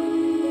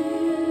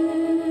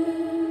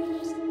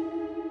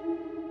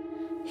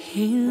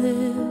 He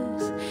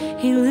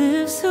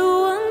lives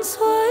who once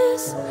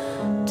was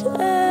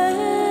dead.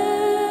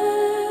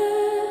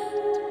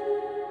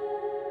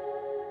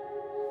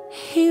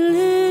 He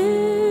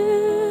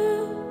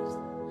lives,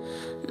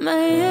 my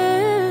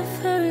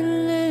ever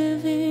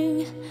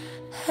living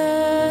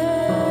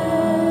head.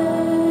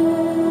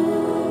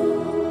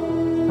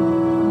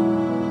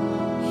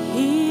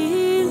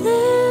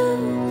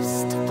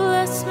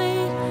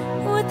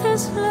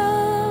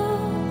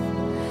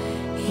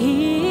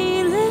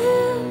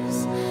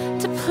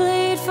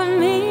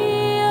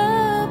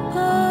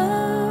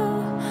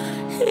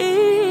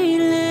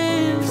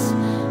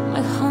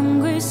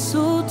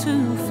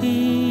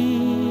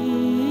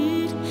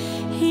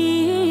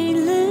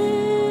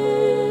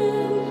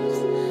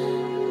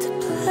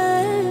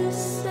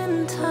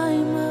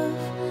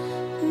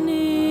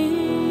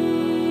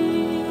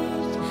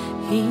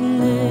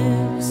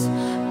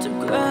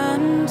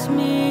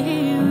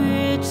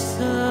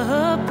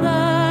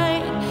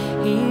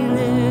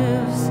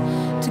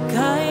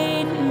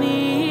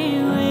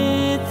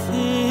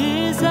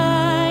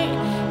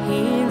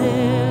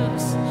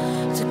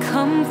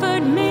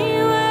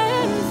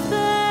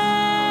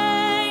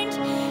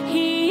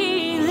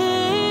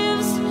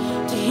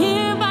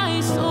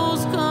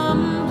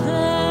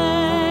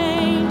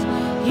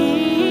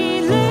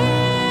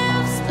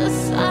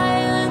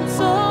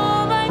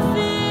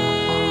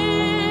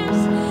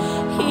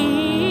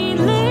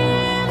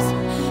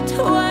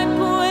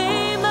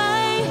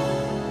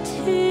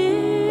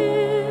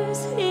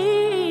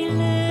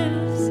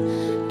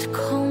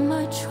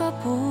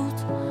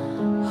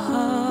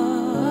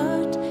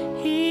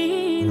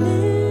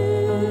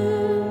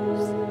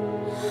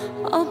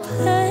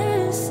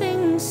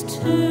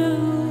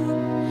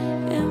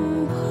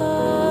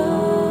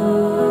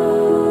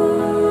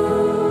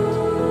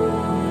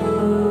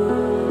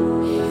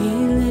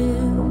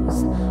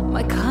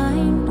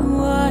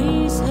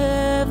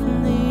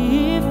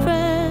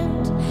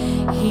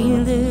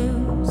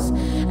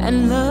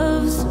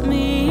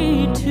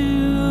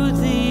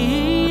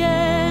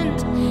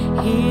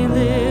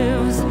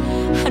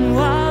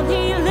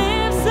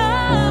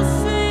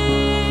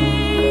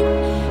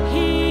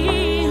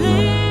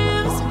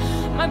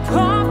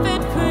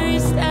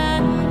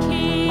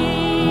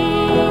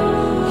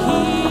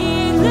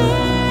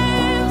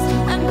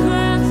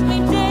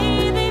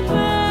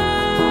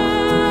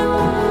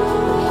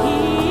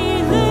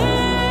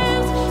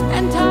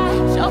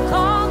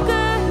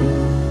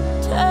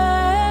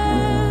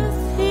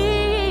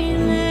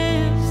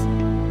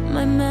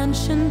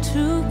 mansion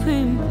to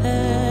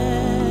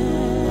prepare.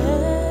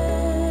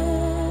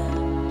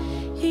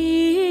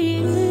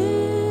 He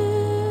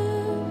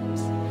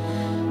lives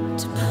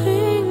to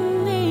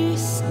bring me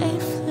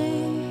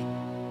safely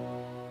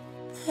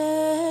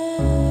there.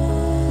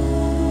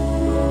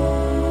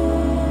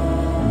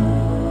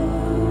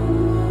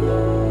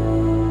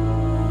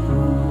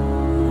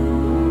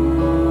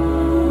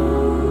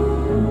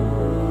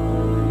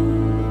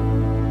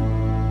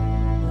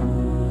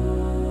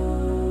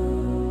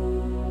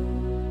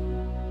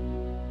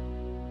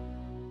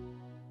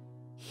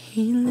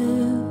 He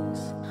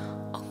lives,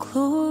 all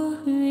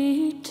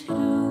glory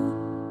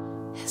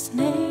to his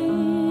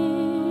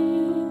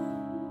name.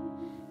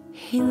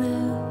 He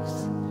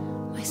lives,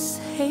 my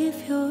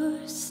Savior,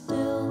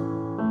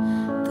 still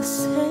the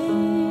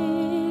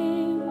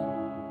same.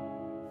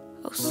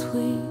 Oh,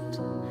 sweet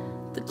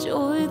the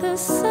joy the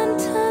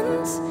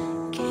sentence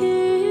gives.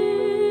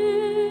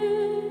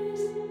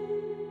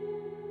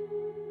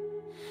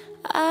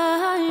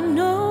 I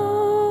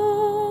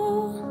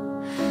know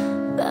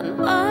that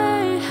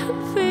my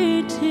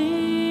Redeemer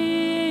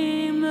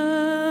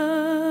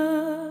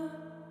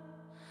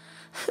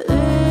lives.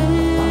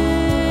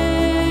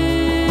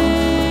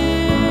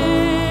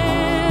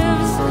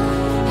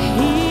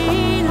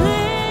 He lives.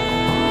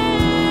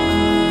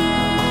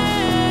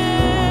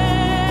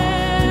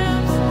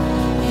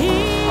 He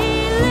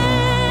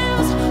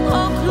lives.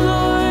 All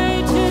glory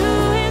to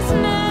his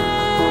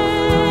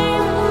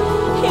name.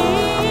 He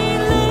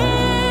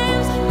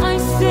lives. My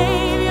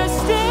Savior,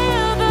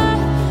 still the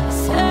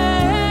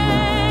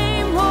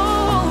same.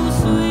 Oh,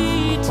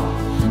 sweet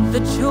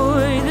the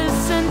joy the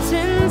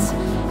sentence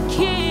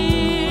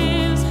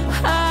gives.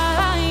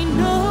 I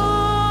know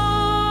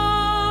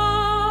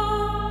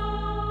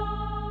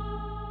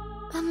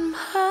that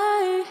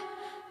my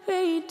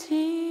Redeemer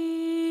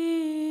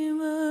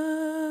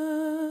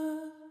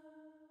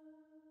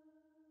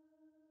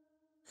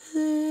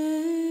lives.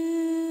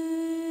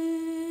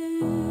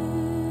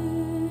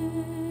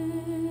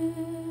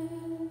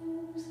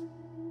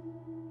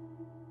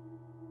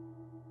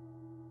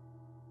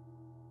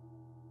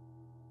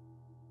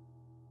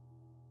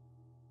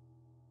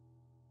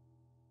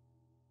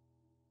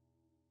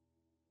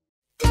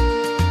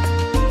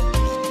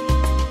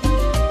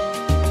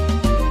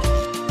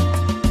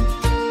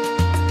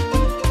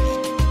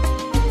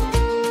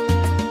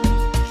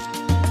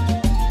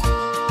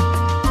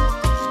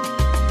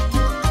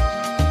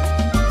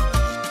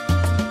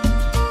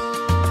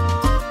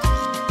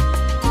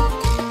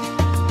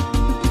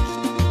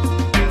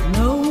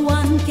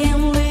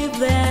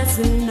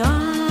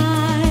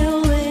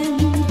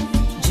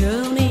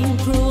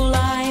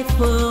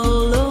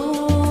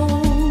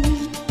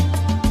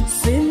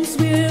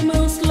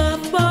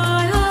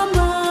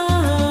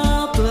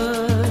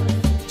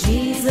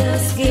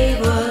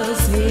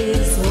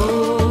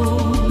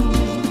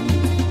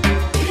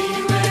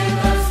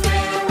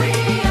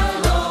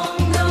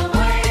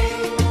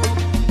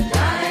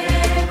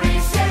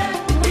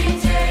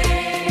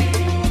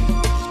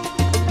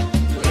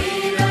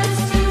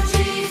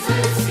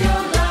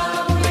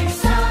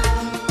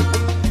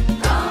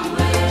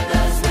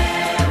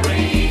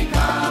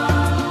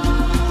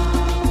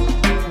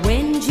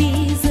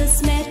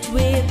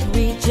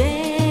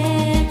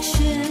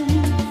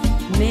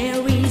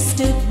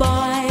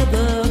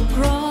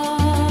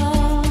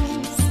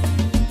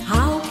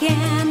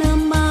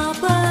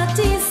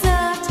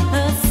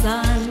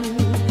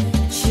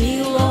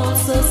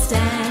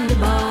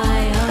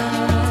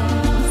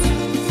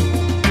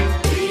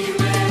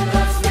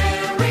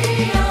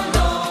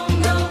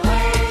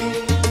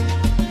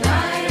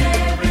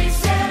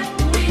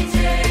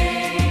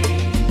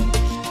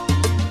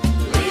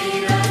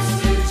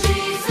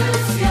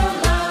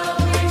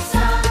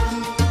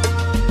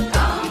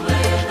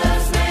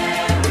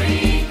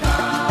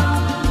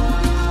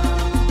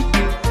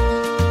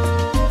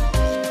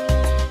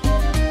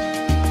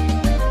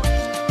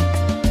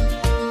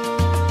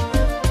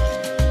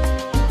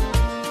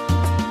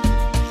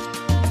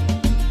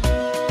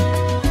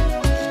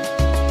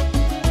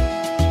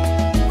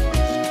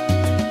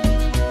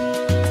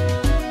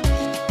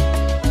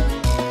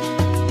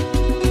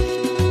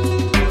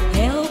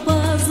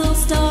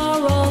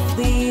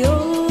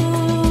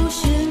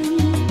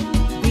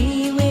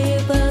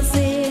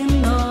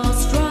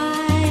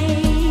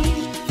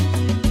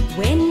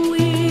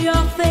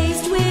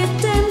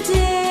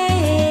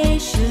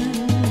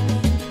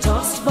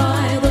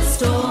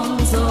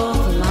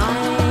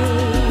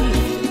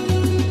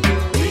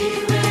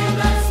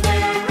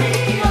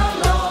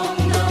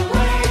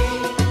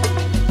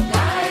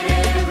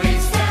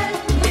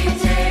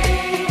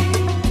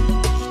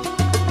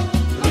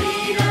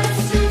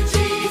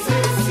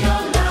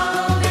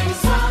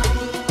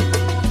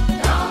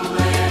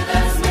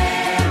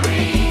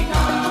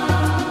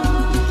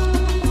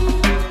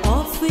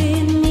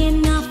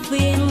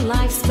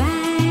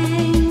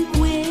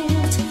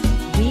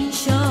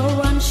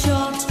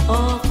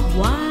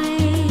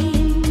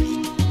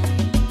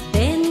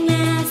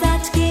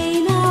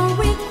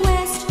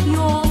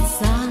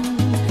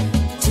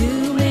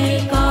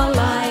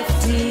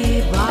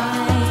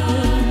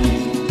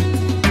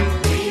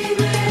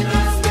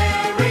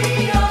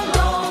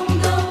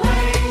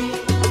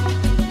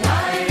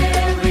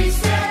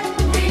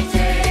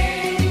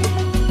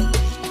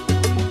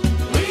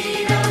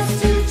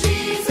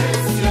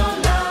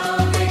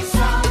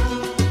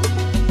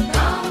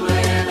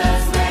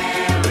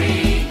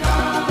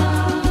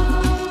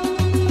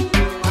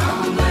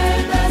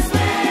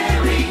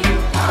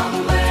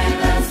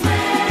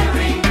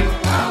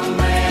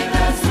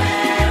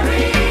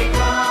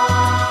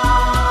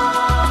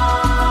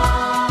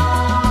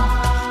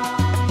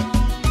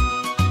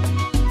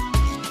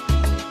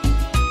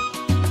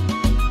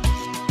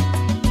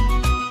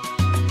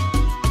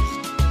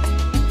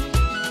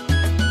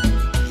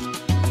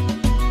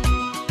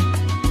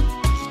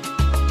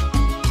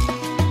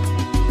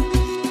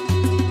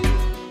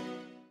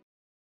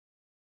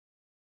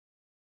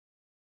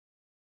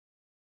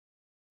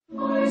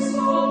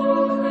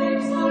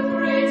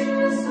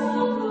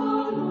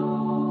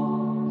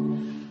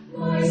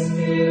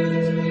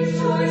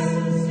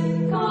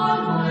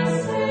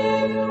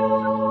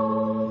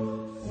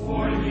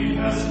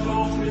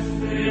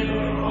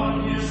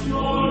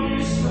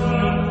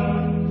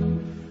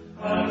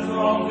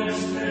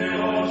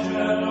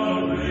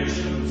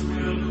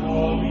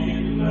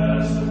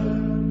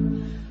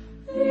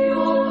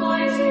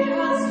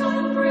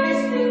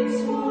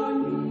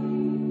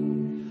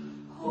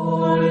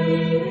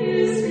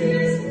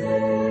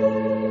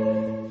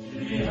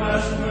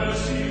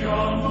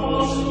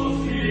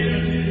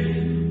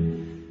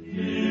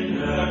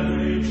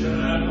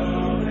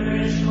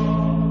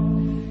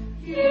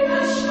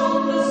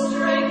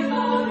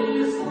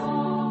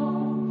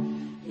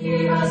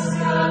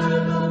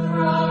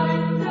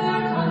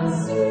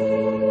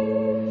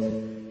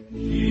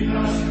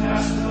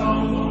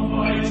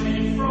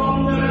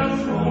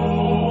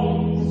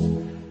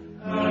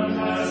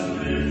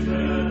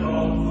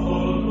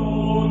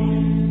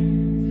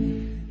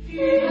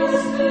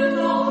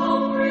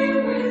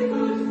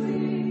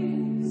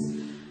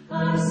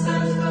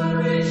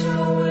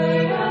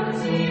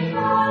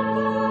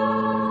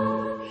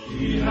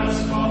 He has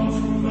come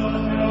to the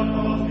help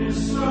of his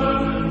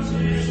servant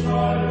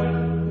Israel,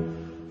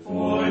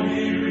 for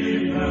he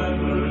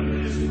remembered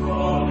his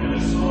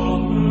promise of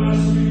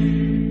mercy.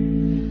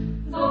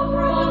 The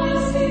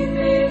promise he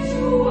made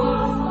to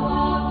our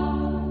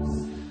fathers,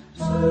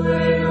 to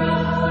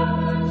Abraham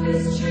and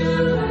his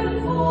children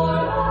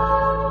forever.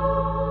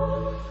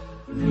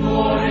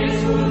 Glory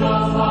to the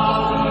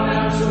Father,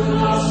 and to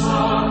the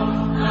Son,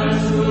 and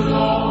to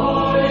the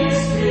Holy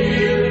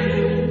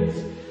Spirit,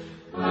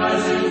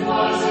 as it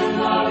was in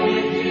the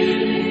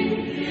beginning,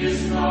 is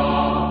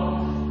now,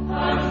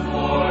 and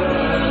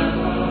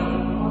forever.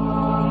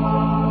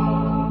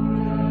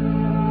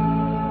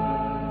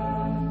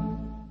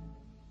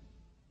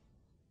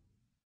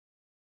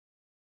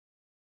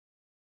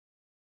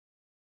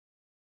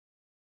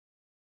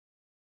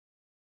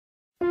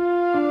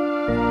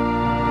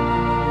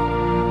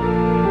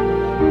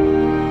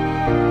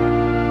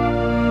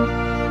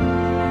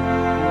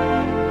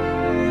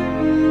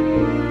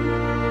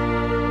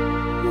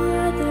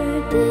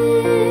 Mother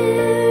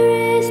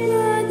dearest,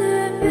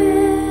 Mother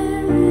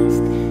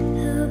fairest,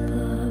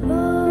 above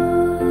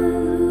all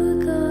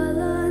who call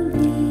on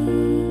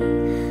thee.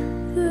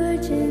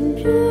 Virgin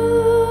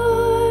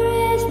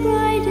purest,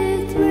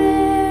 brightest,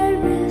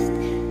 rarest,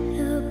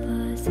 help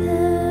us,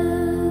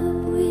 help,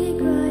 we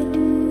cry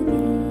to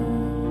thee.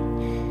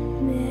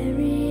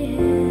 Mary,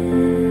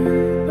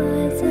 help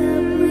us,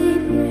 help, we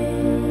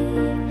pray.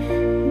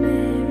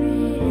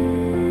 Mary,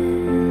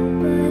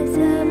 help us,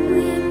 help,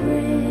 we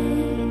pray.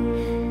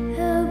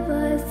 Help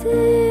us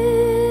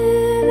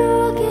in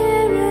all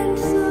care and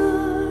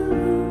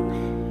sorrow.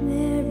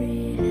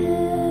 Mary,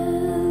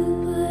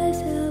 help us,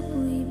 help,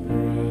 we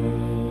pray.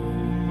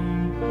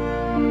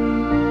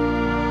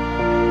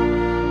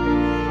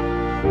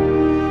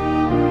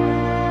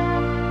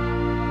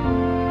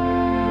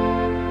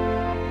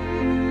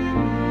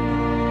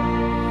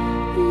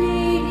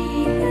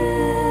 Lady,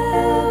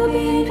 help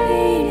in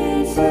pain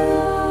and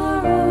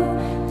sorrow,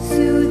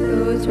 soothe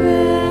those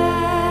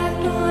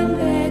wrapped on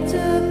beds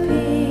of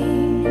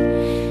pain.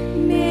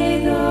 May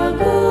the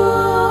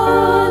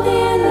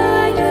golden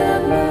light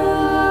of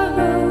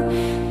morrow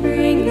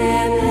bring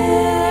them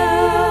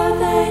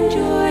health and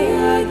joy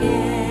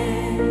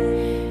again.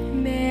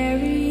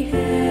 Mary,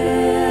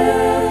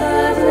 help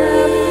us,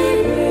 help, we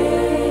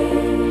pray.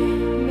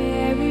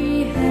 Mary,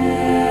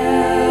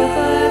 help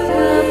us,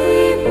 help,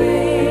 we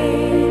pray.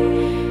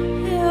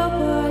 Help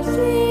us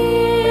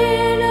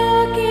in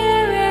all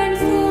care and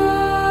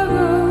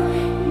sorrow.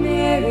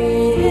 Mary,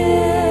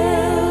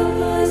 help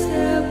us,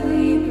 help,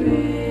 we pray.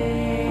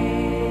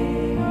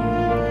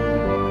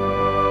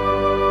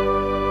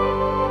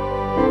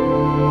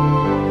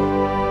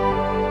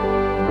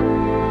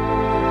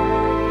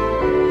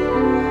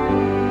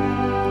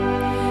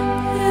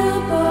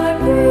 Help our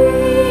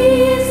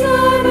priests,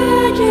 our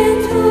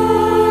virgins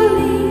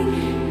holy.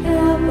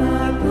 Help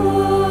our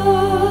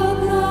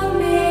Pope, long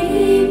may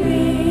he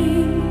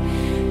reign.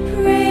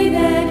 Pray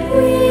that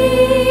we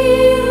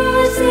who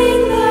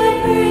sing thy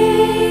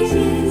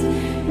praises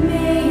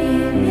may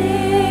in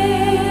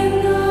him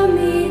no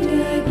meet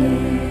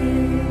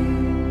again.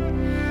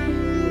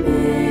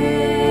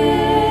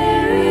 Mary,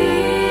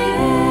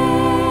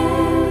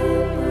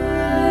 help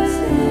us,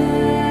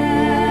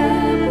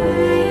 help,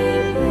 we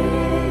pray.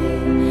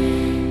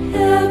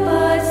 Help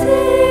us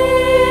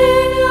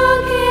in all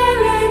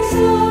care and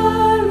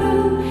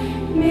sorrow.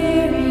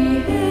 Mary,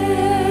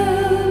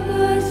 help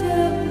us,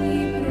 help, we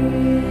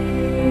pray.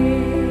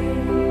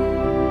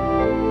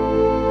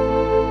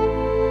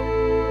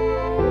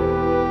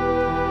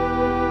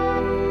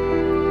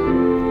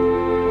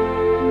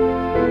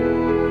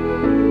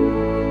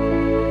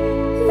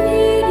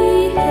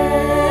 Lady,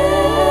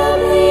 help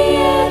the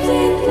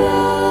absent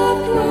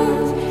loved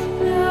ones.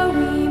 Now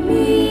we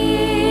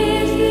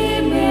miss the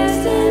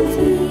best and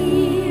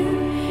dear.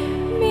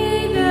 May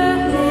the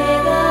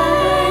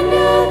hand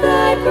of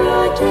thy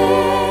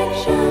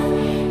protection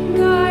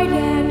guide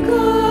and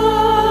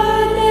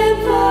guard them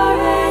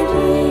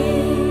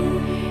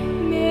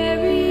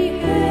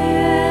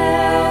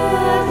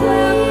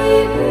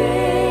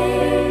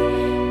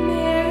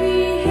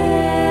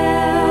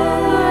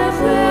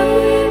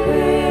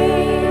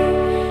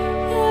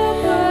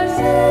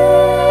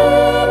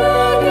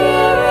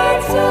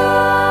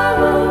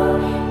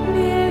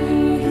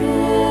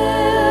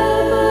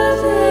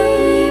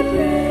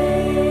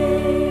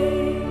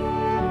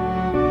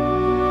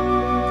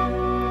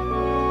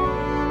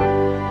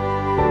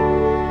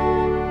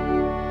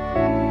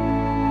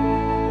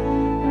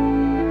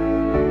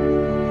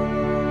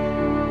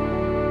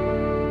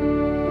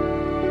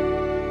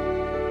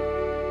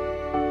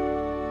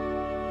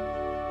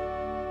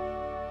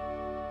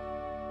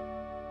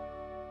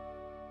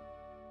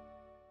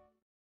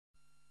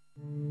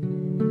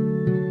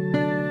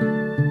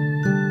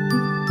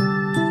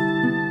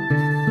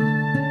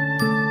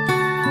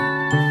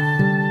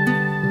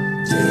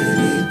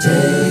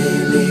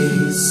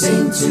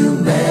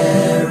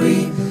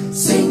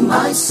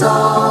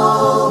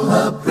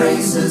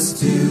praises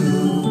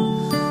due.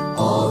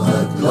 All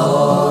her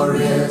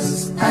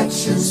glorious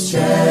actions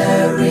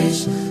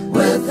cherish,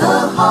 with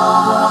her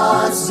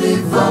heart's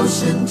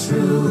devotion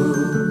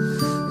true.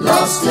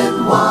 Lost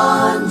in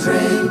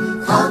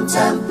wandering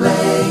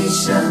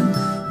contemplation,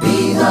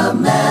 be her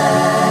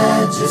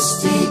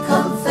majesty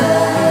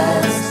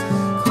confessed.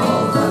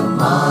 Call her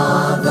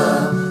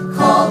mother,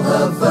 call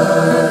her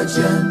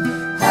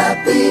virgin,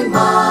 happy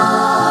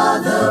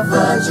mother,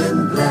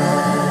 virgin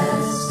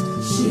blessed.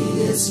 She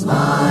is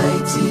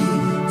mighty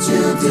to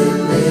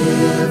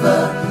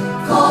deliver,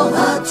 call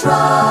her,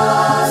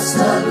 trust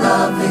her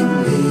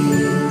lovingly.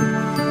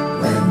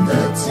 When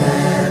the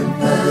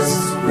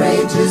tempest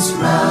rages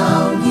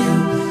round you,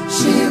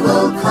 she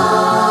will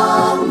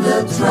calm the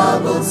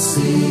troubled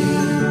sea.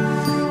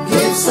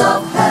 Gifts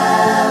of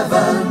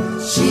heaven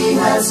she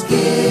has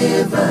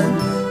given,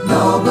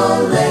 noble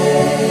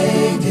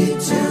lady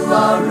to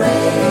our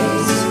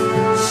race.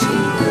 She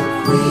the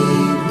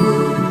queen who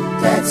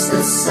decks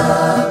the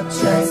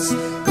subjects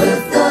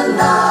with the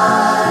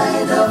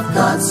light of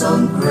God's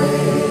own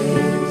grace.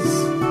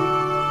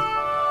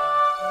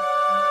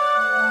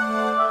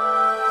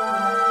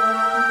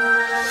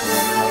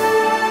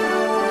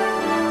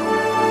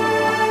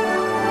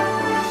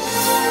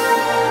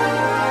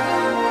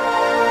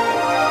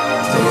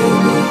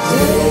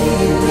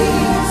 Daily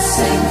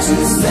sing to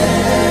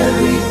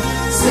Mary,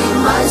 sing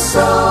my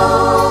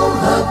soul,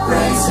 her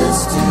praises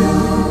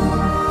due.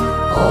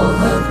 All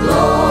her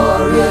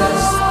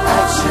glorious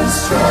actions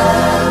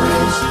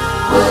cherish,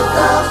 with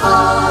the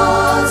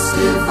heart's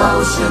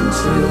devotion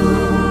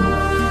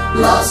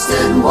true. Lost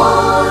in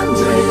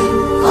wandering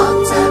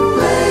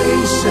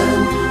contemplation,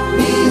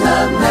 be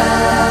her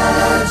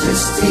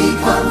majesty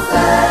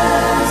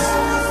confessed.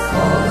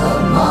 Call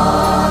her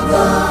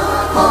mother,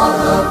 call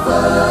her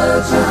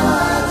virgin,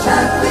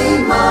 gently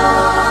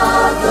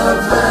mother,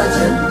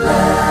 virgin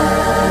blessed.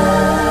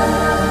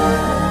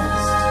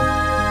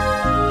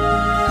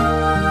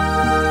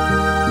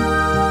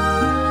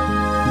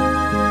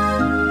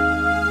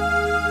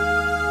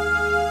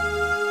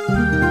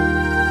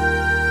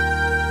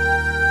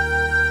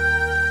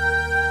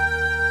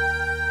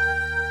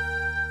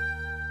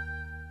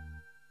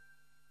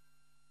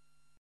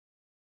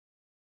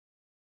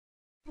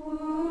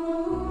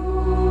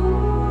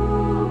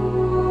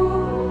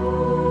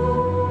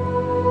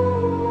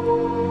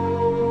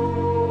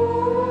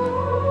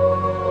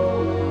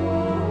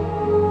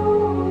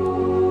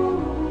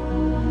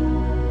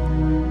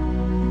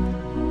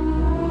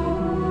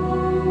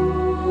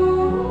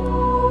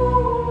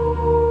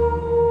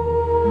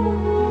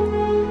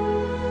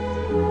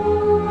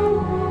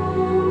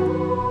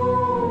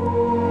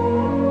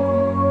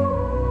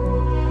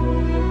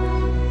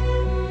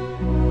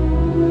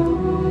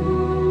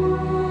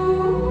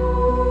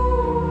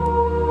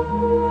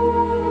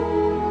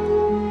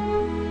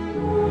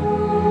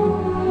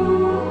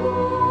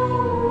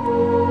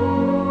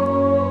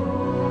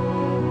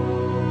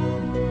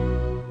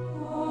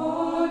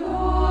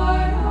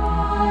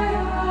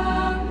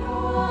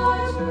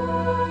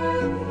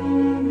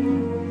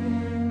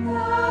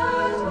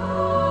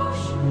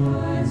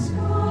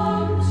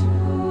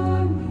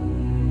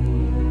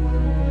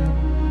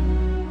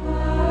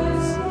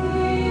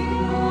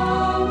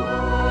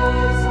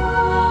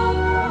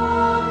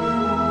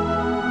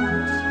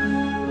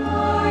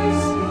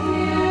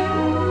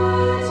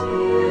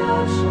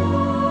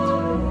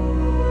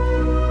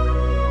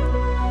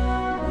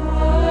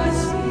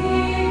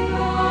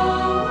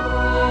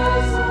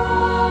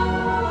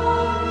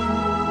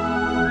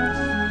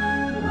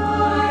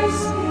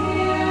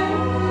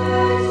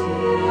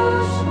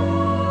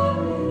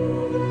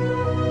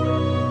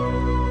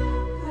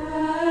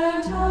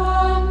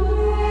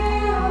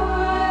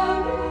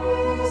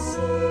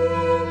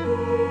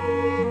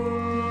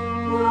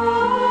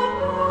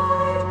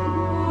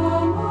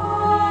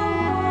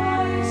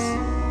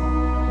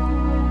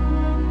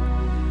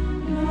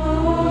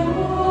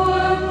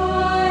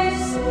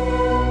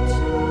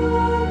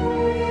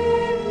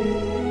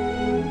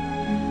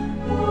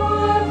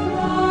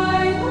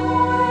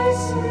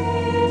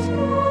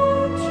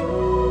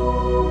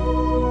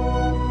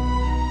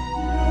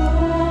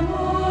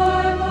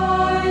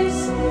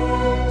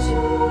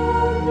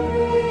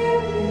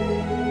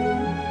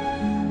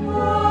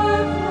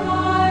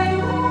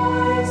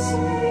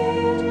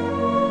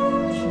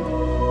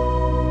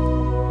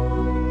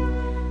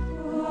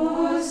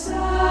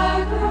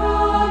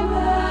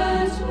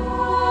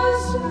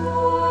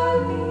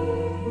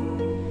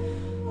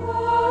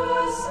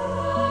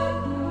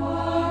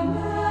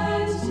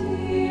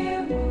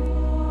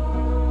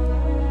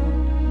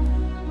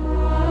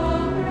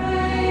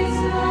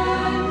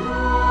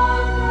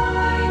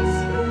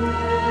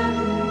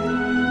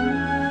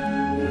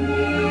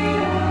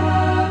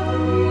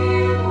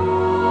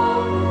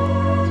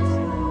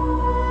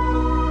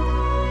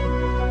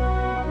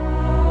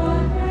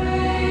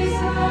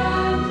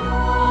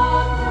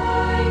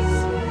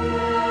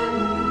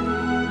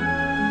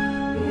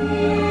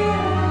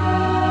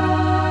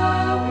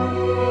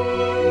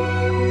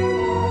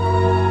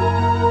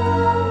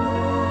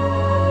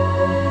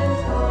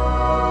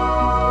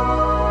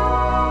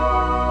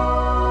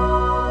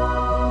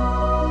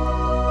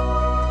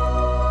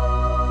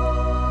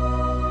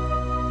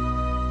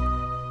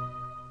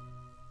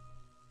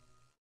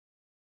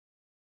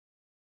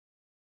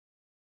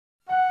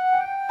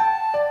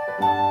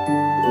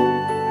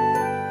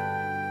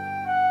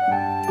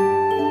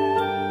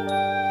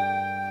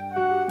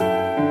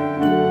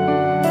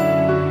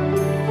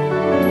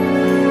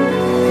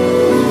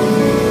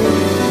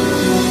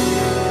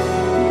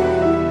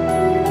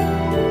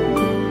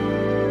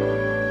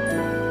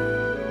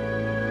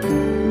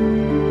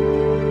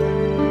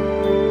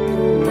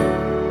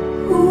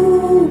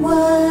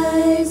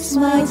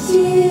 My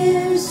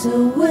tears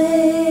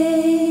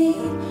away,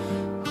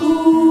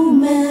 who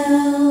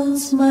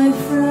melts my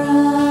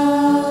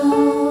frown,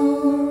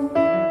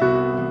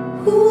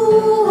 who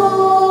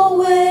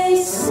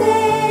always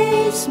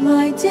saves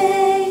my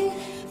day,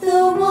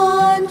 the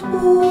one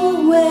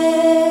who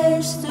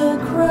wears the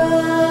crown.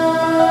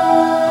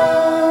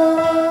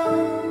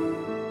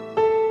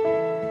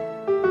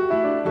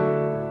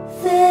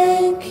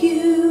 Thank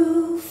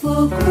you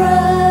for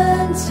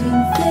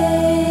granting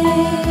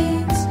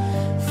things,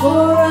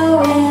 for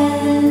our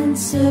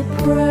answer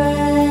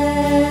prayers,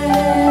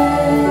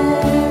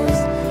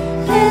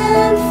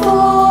 and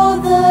for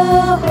the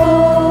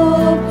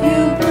hope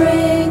you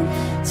bring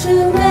to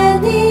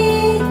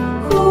many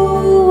who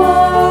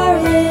are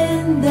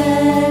in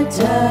their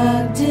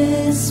dark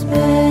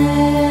despair.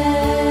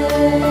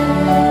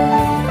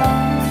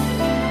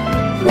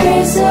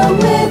 Praise her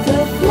with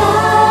a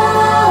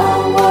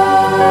flower,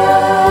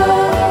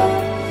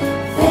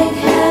 thank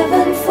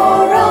heaven for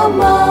our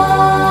mother,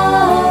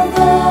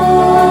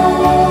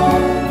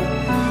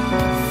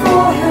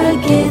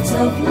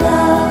 of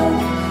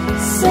love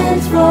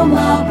sent from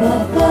up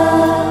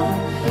above,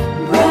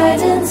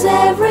 brightens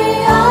every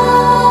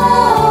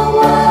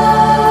hour.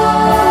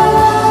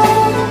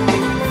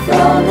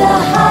 From the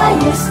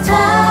highest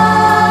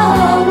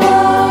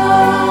tower,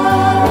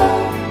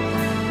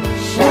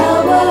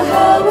 shower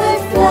her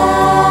with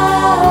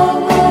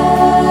flowers,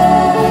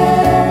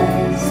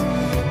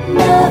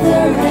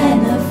 mother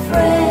and a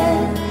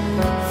friend,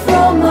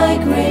 from my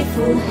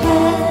grateful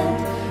hand,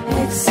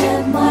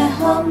 accept my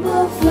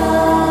humble flower.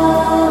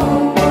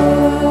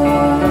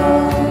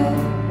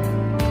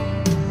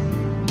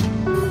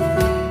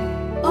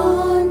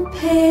 On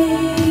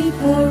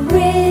paper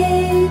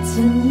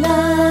written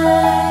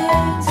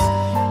lines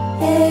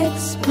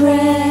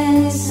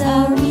express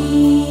our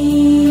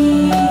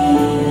needs.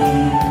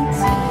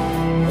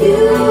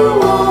 You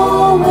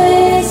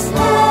always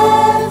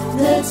have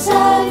the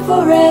time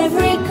for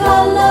every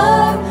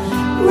color,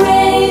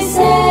 race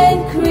and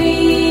creed.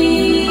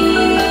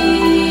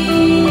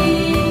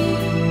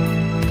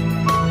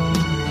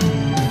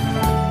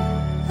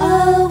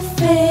 Our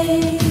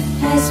faith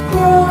has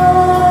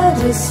brought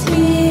us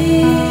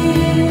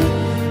here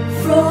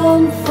from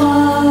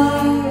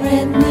far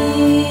and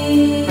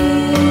near.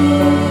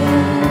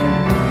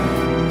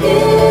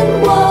 In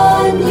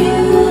one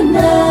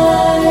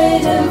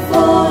united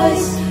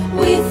voice,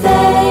 we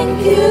thank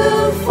you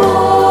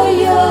for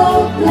your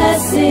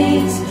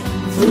blessings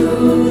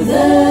through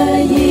the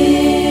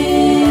years.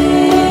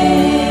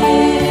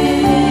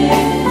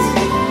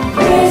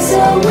 Praise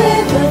her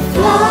with a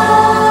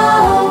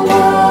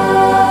flower,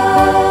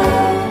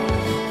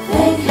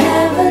 thank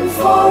heaven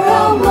for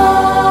our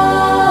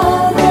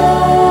mother,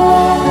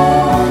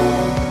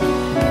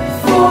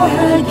 for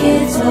her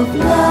gifts of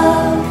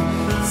love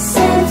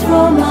sent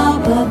from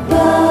up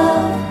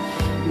above,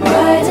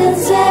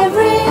 brightens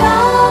every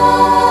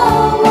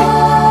hour.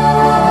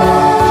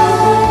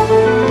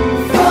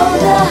 From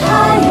the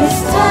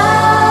highest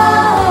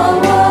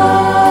tower,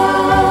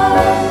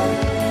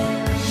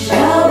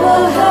 shower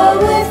her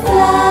with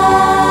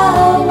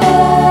flowers,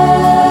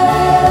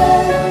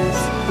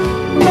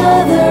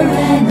 mother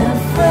and a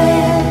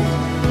friend,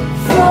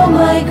 from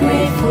my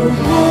grateful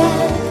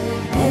hand,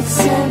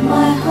 accept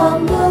my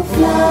humble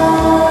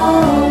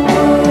flower.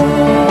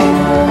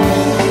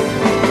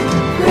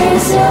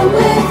 Praise her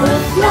with a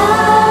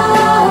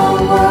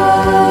flower,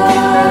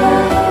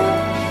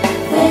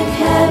 thank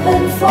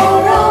heaven for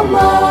our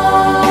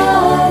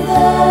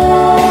mother,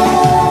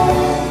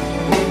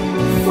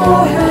 for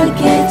her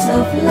gift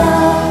of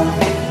love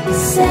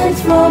sent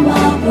from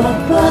up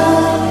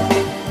above,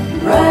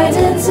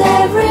 brightens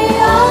every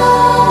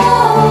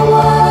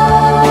hour.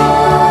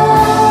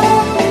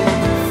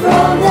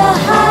 From the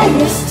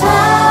highest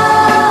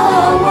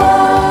tower,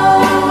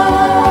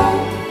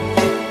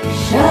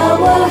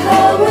 shower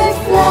her with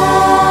flowers,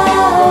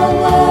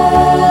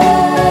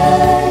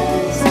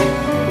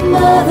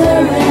 mother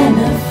and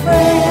a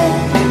friend,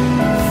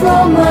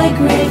 from my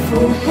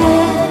grateful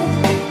hand,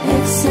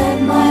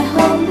 accept my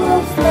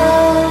humble flower.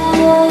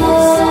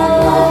 Accept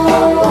my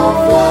humble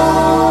flower.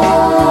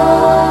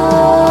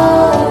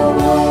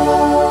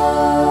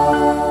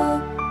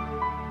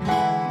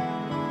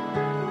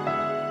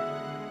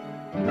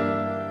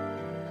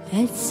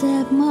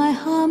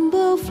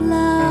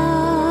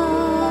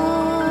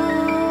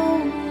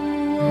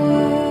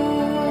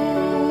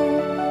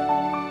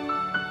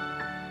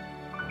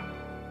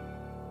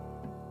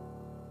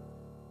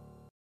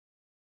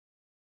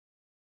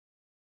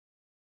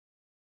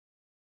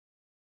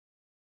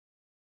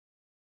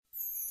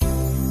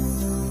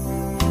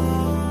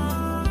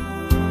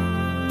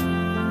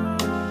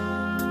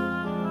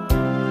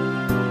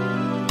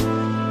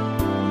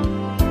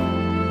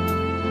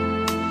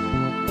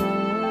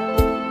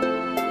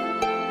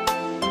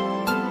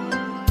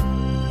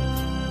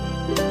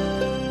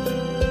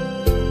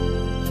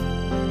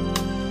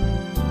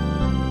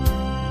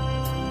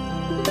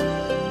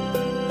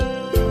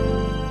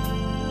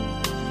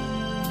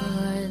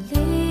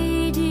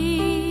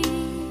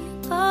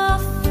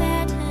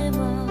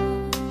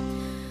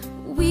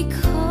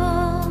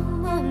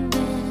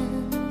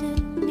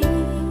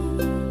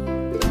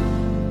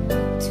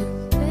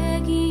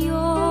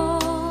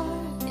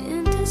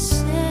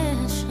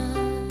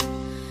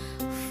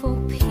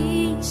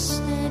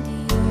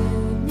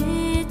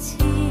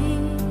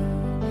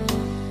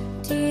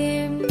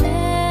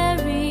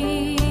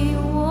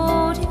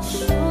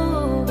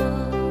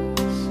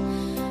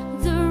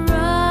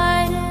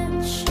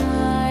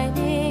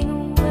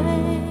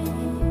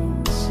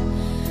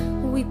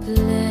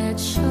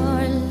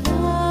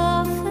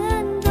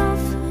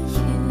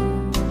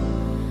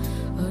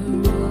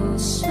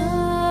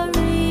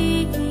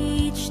 answering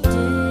each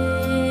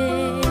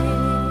day.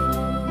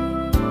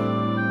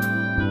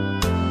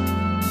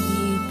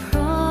 You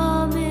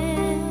promised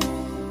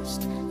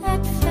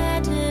at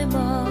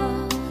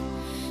Fatima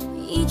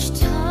each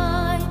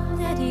time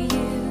that you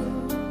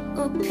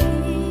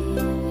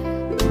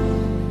appear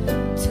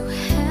to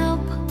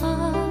help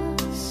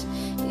us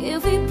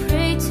if we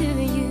pray to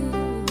you,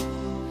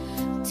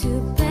 to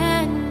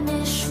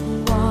banish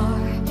war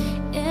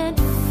and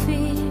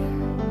fear.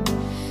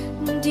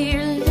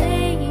 Dear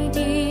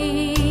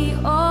Lady,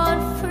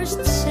 on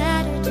first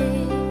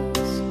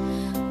Saturdays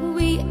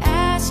we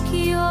ask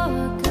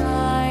your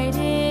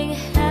guiding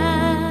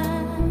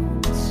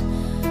hands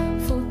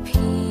for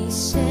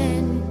peace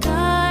and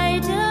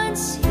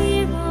guidance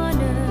here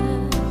on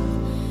earth,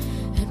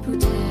 and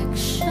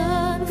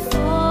protection for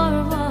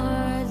our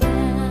land.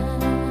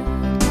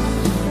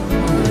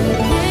 Our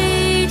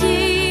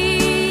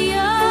Lady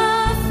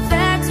of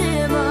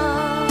Fatima,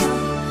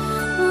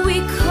 we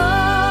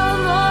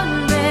come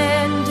on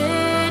bended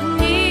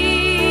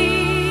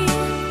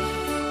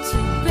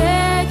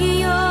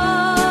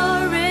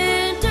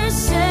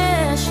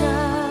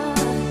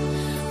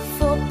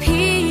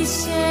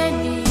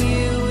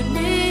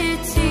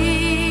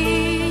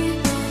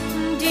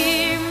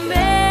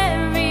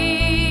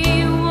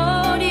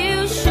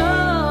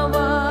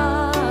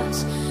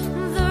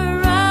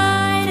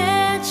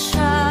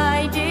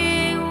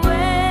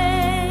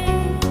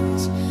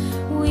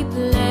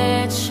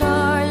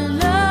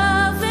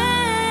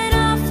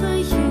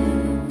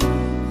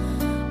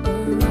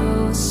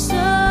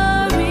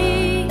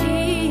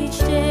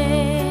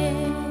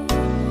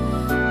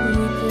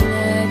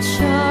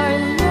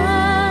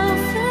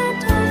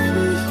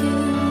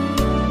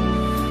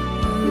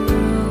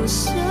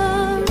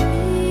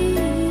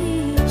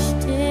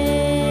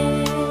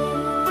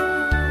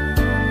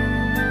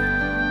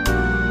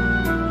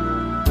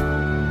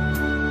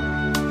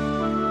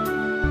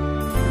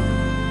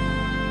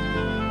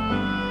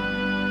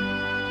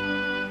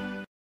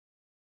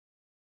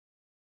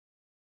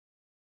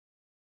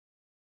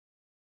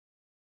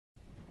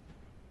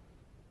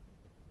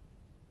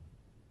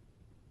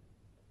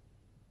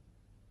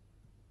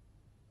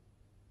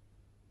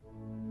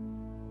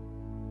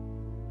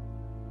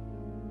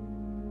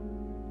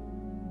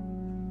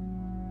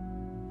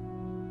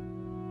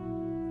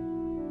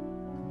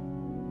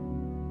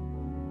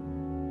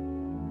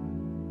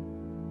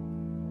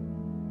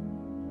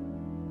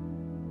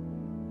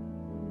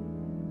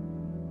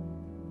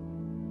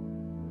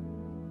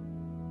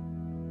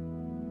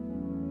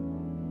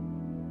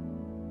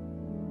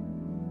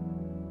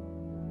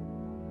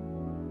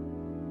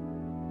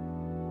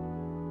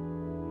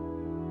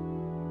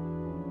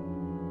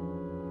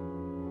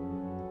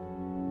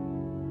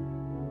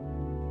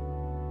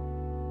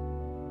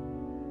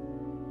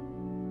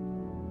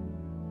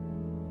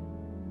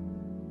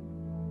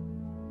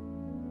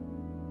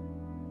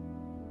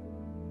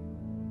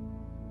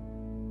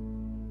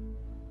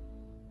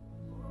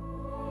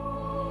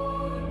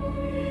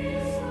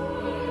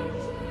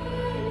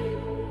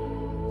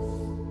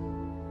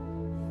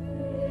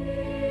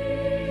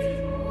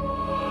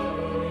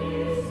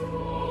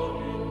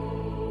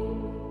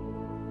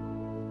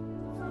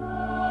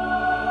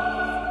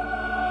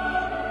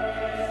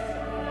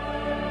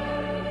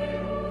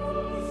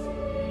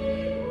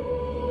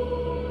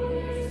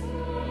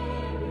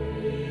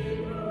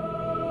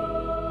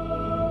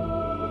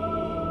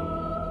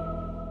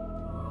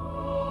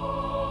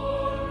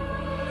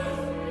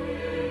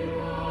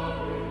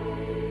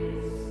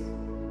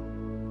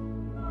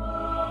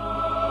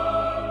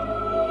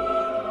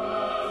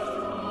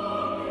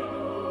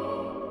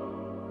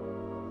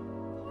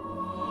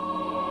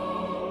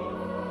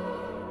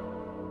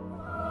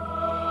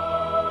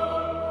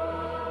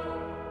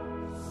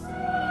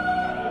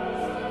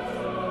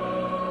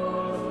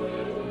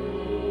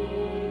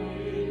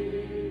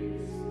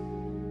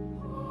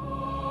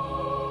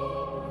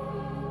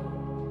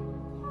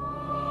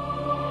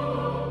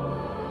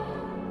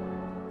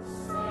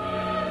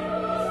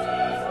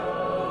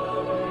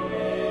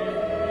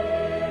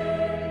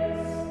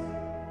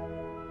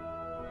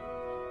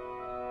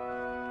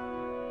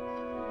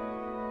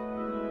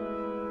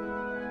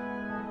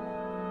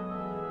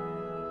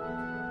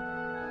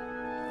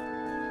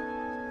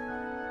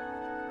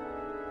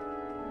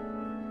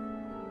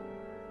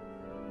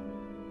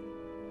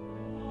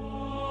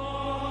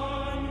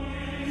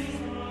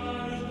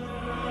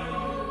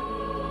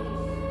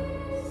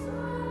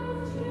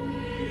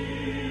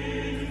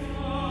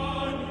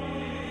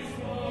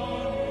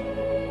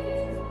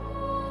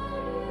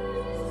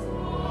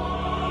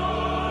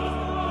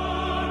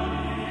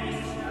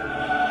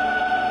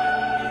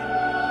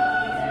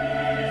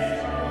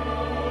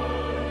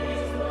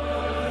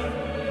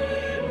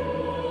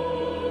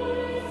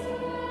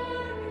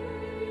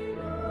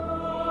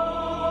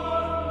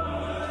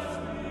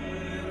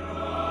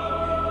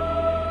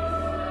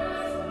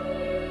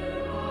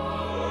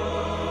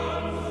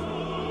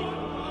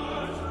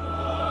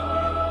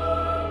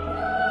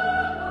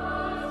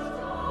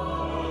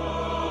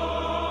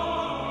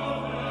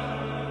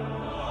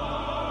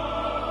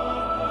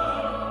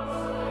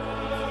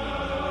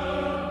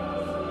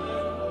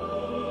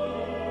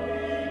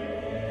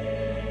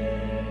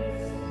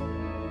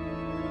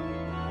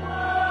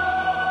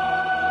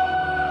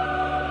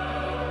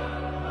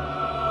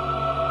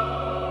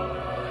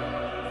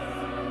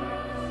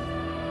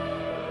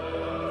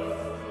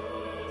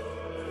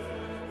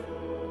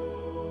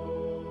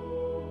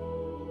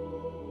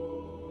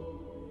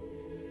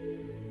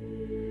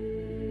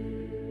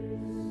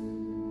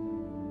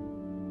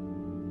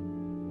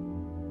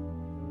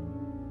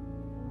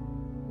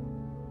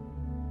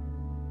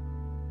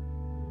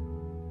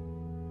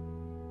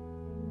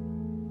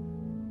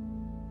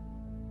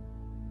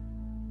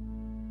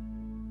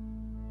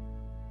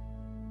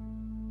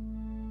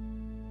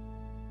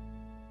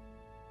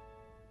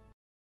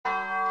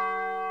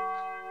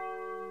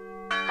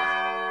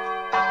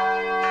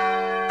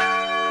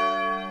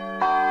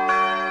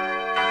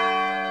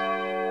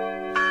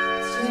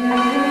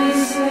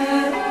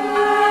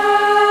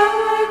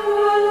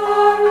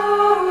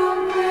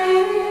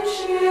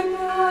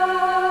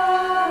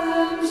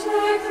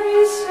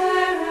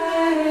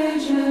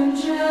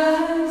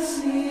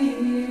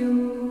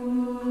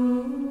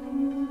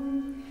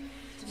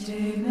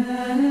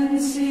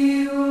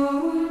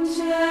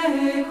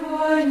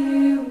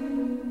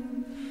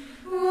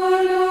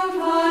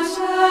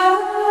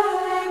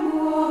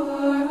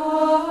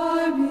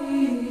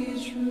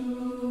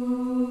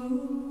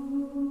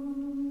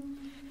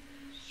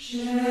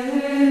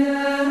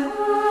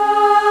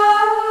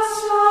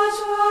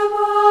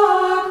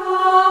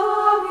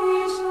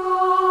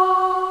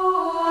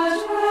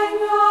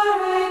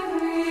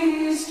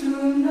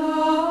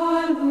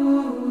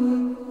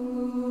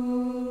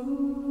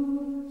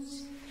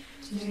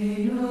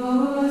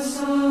Deus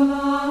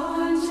amantes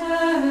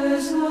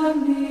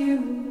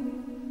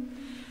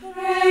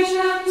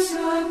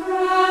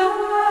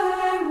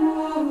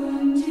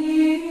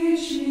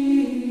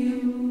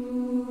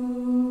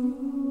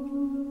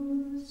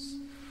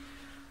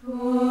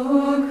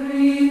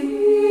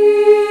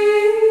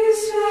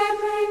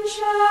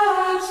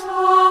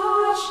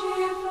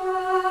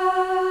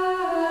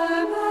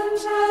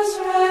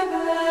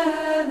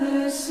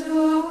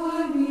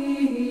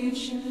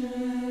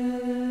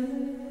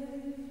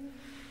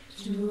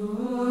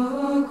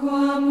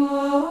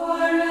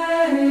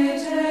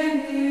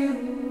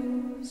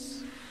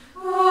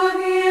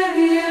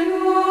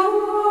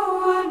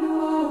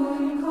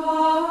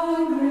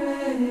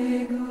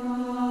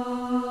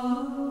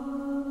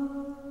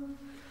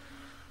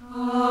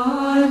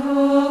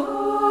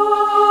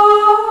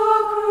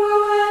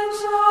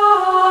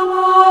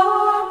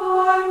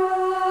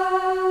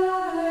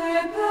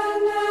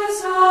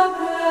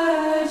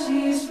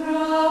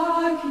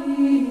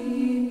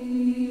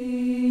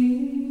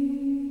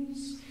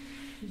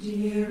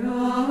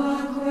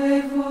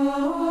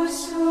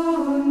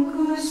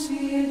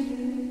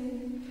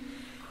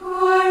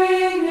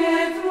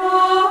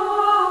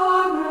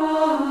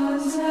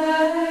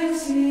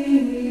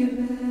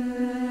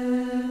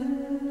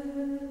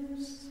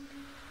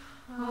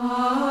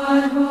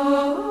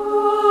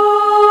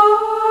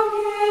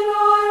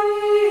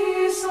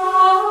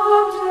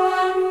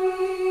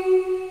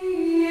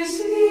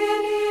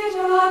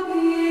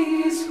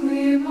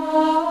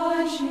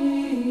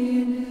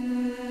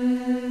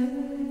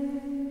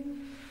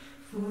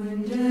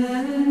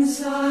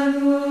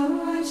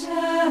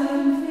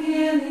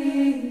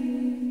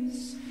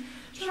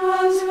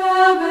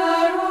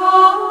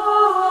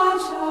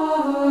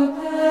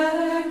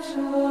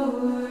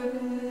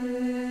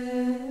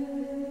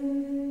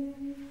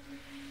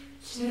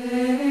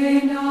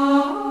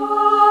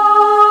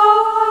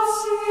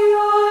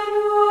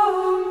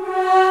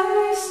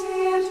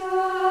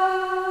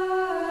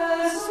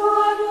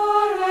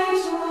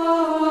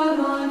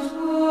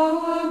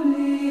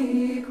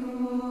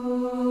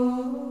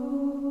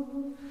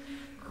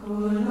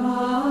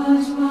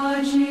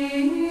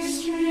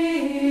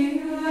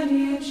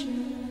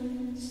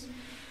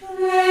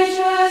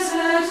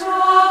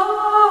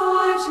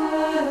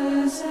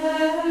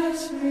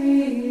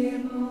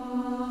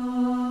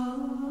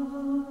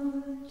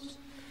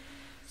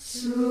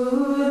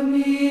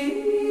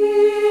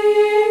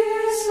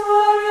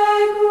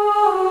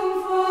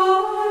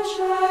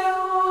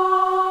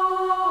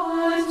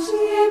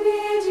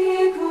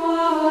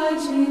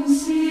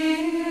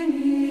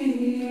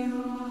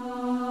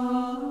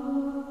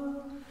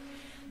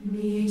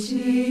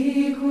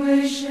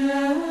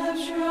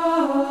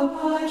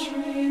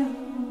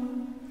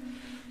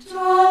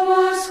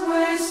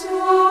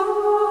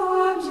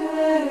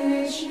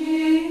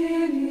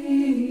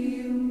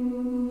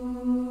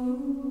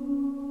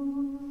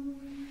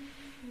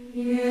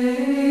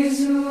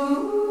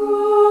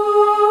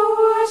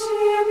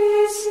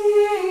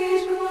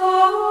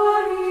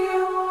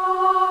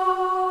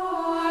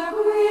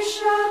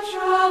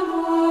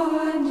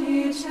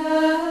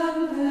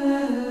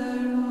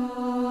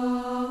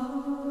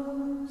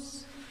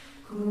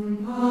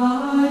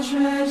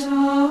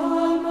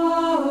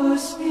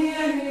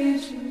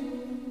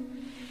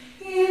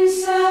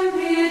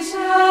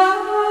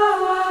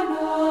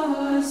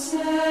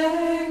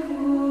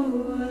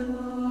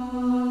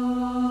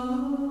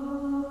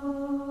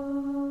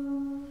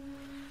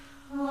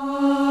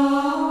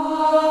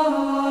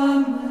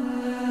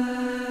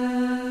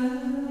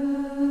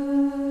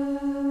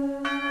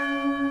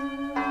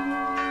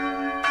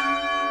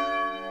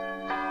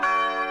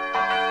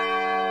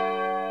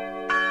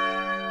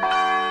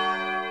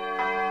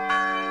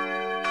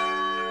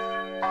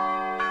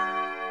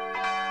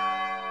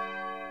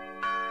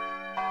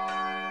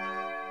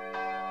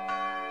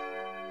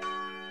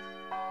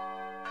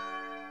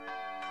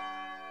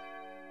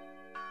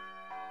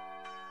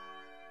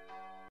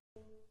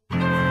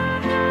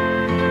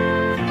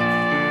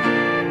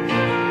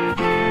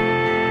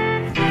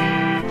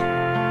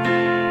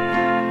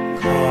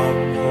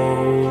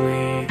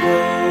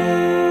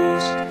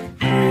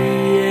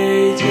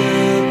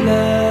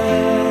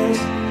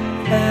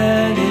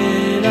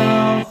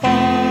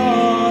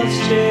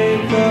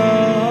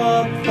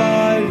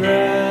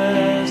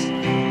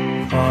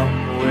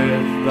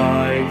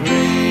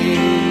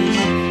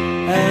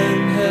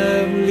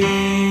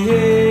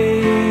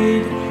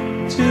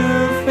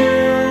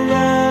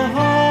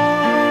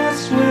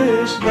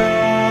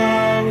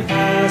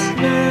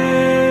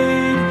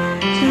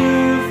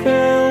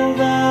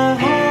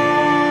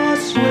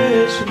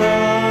which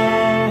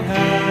thou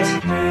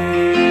hast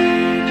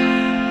made.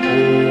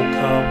 O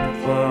come